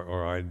anymore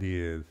or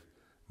ideas,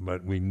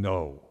 but we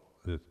know,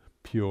 this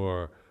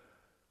pure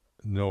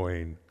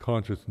knowing,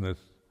 consciousness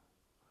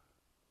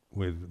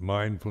with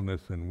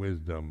mindfulness and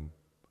wisdom,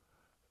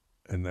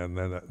 and then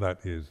that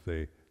is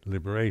the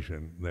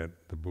liberation that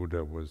the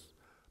Buddha was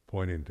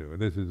pointing to. And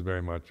this is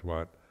very much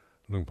what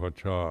Luang Por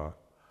Chah,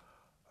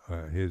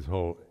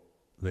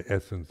 the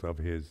essence of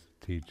his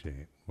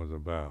teaching was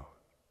about,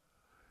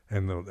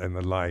 and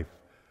the life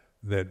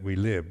that we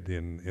lived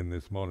in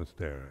this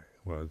monastery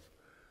was,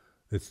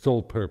 its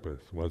sole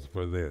purpose was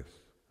for this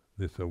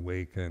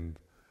awakened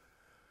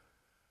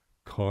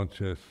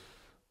consciousness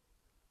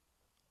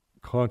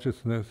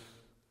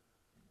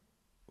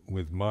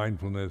with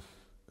mindfulness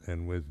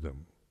and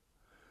wisdom.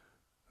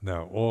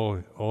 Now,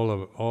 all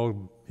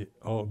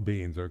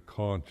beings are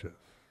conscious,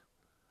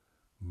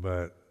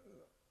 but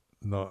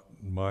not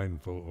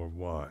mindful or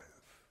wise.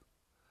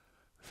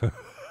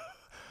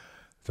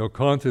 So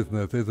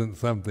consciousness isn't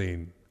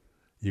something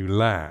you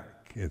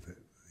lack, is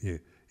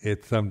it?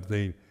 It's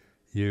something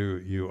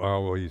you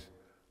always,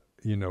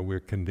 we're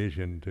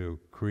conditioned to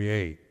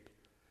create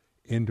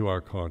into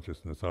our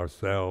consciousness,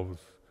 ourselves,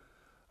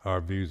 our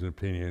views and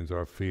opinions,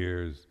 our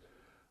fears,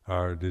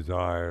 our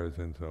desires,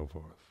 and so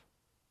forth.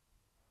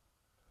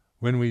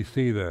 When we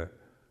see the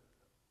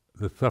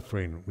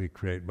suffering we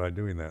create by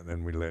doing that,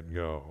 then we let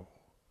go.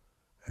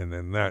 And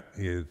then that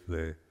is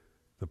the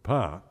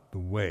path, the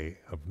way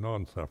of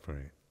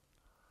non-suffering.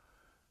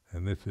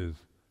 And this is,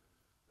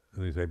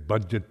 they say,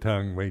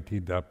 bhajatang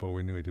veti dapo,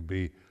 we need to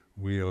be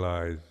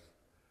realized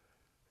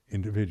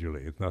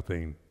individually. It's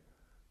nothing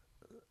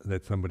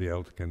that somebody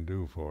else can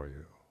do for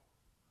you.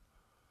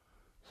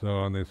 So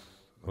on this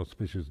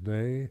auspicious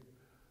day,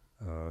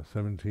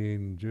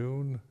 17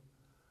 June,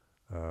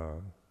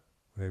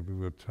 maybe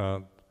we'll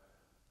chant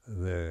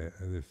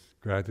this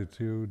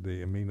gratitude,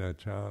 the Amina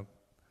chant,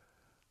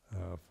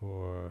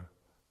 for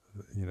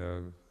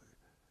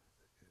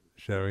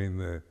sharing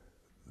the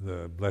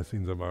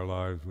blessings of our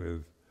lives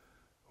with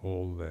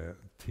all the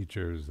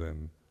teachers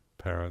and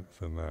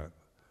parents, and that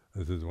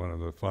this is one of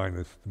the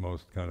finest,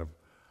 most kind of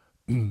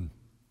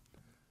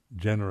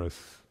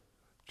generous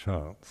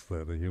chants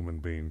that a human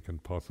being can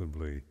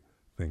possibly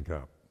think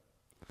up.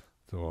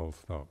 So I'll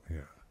stop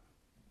here.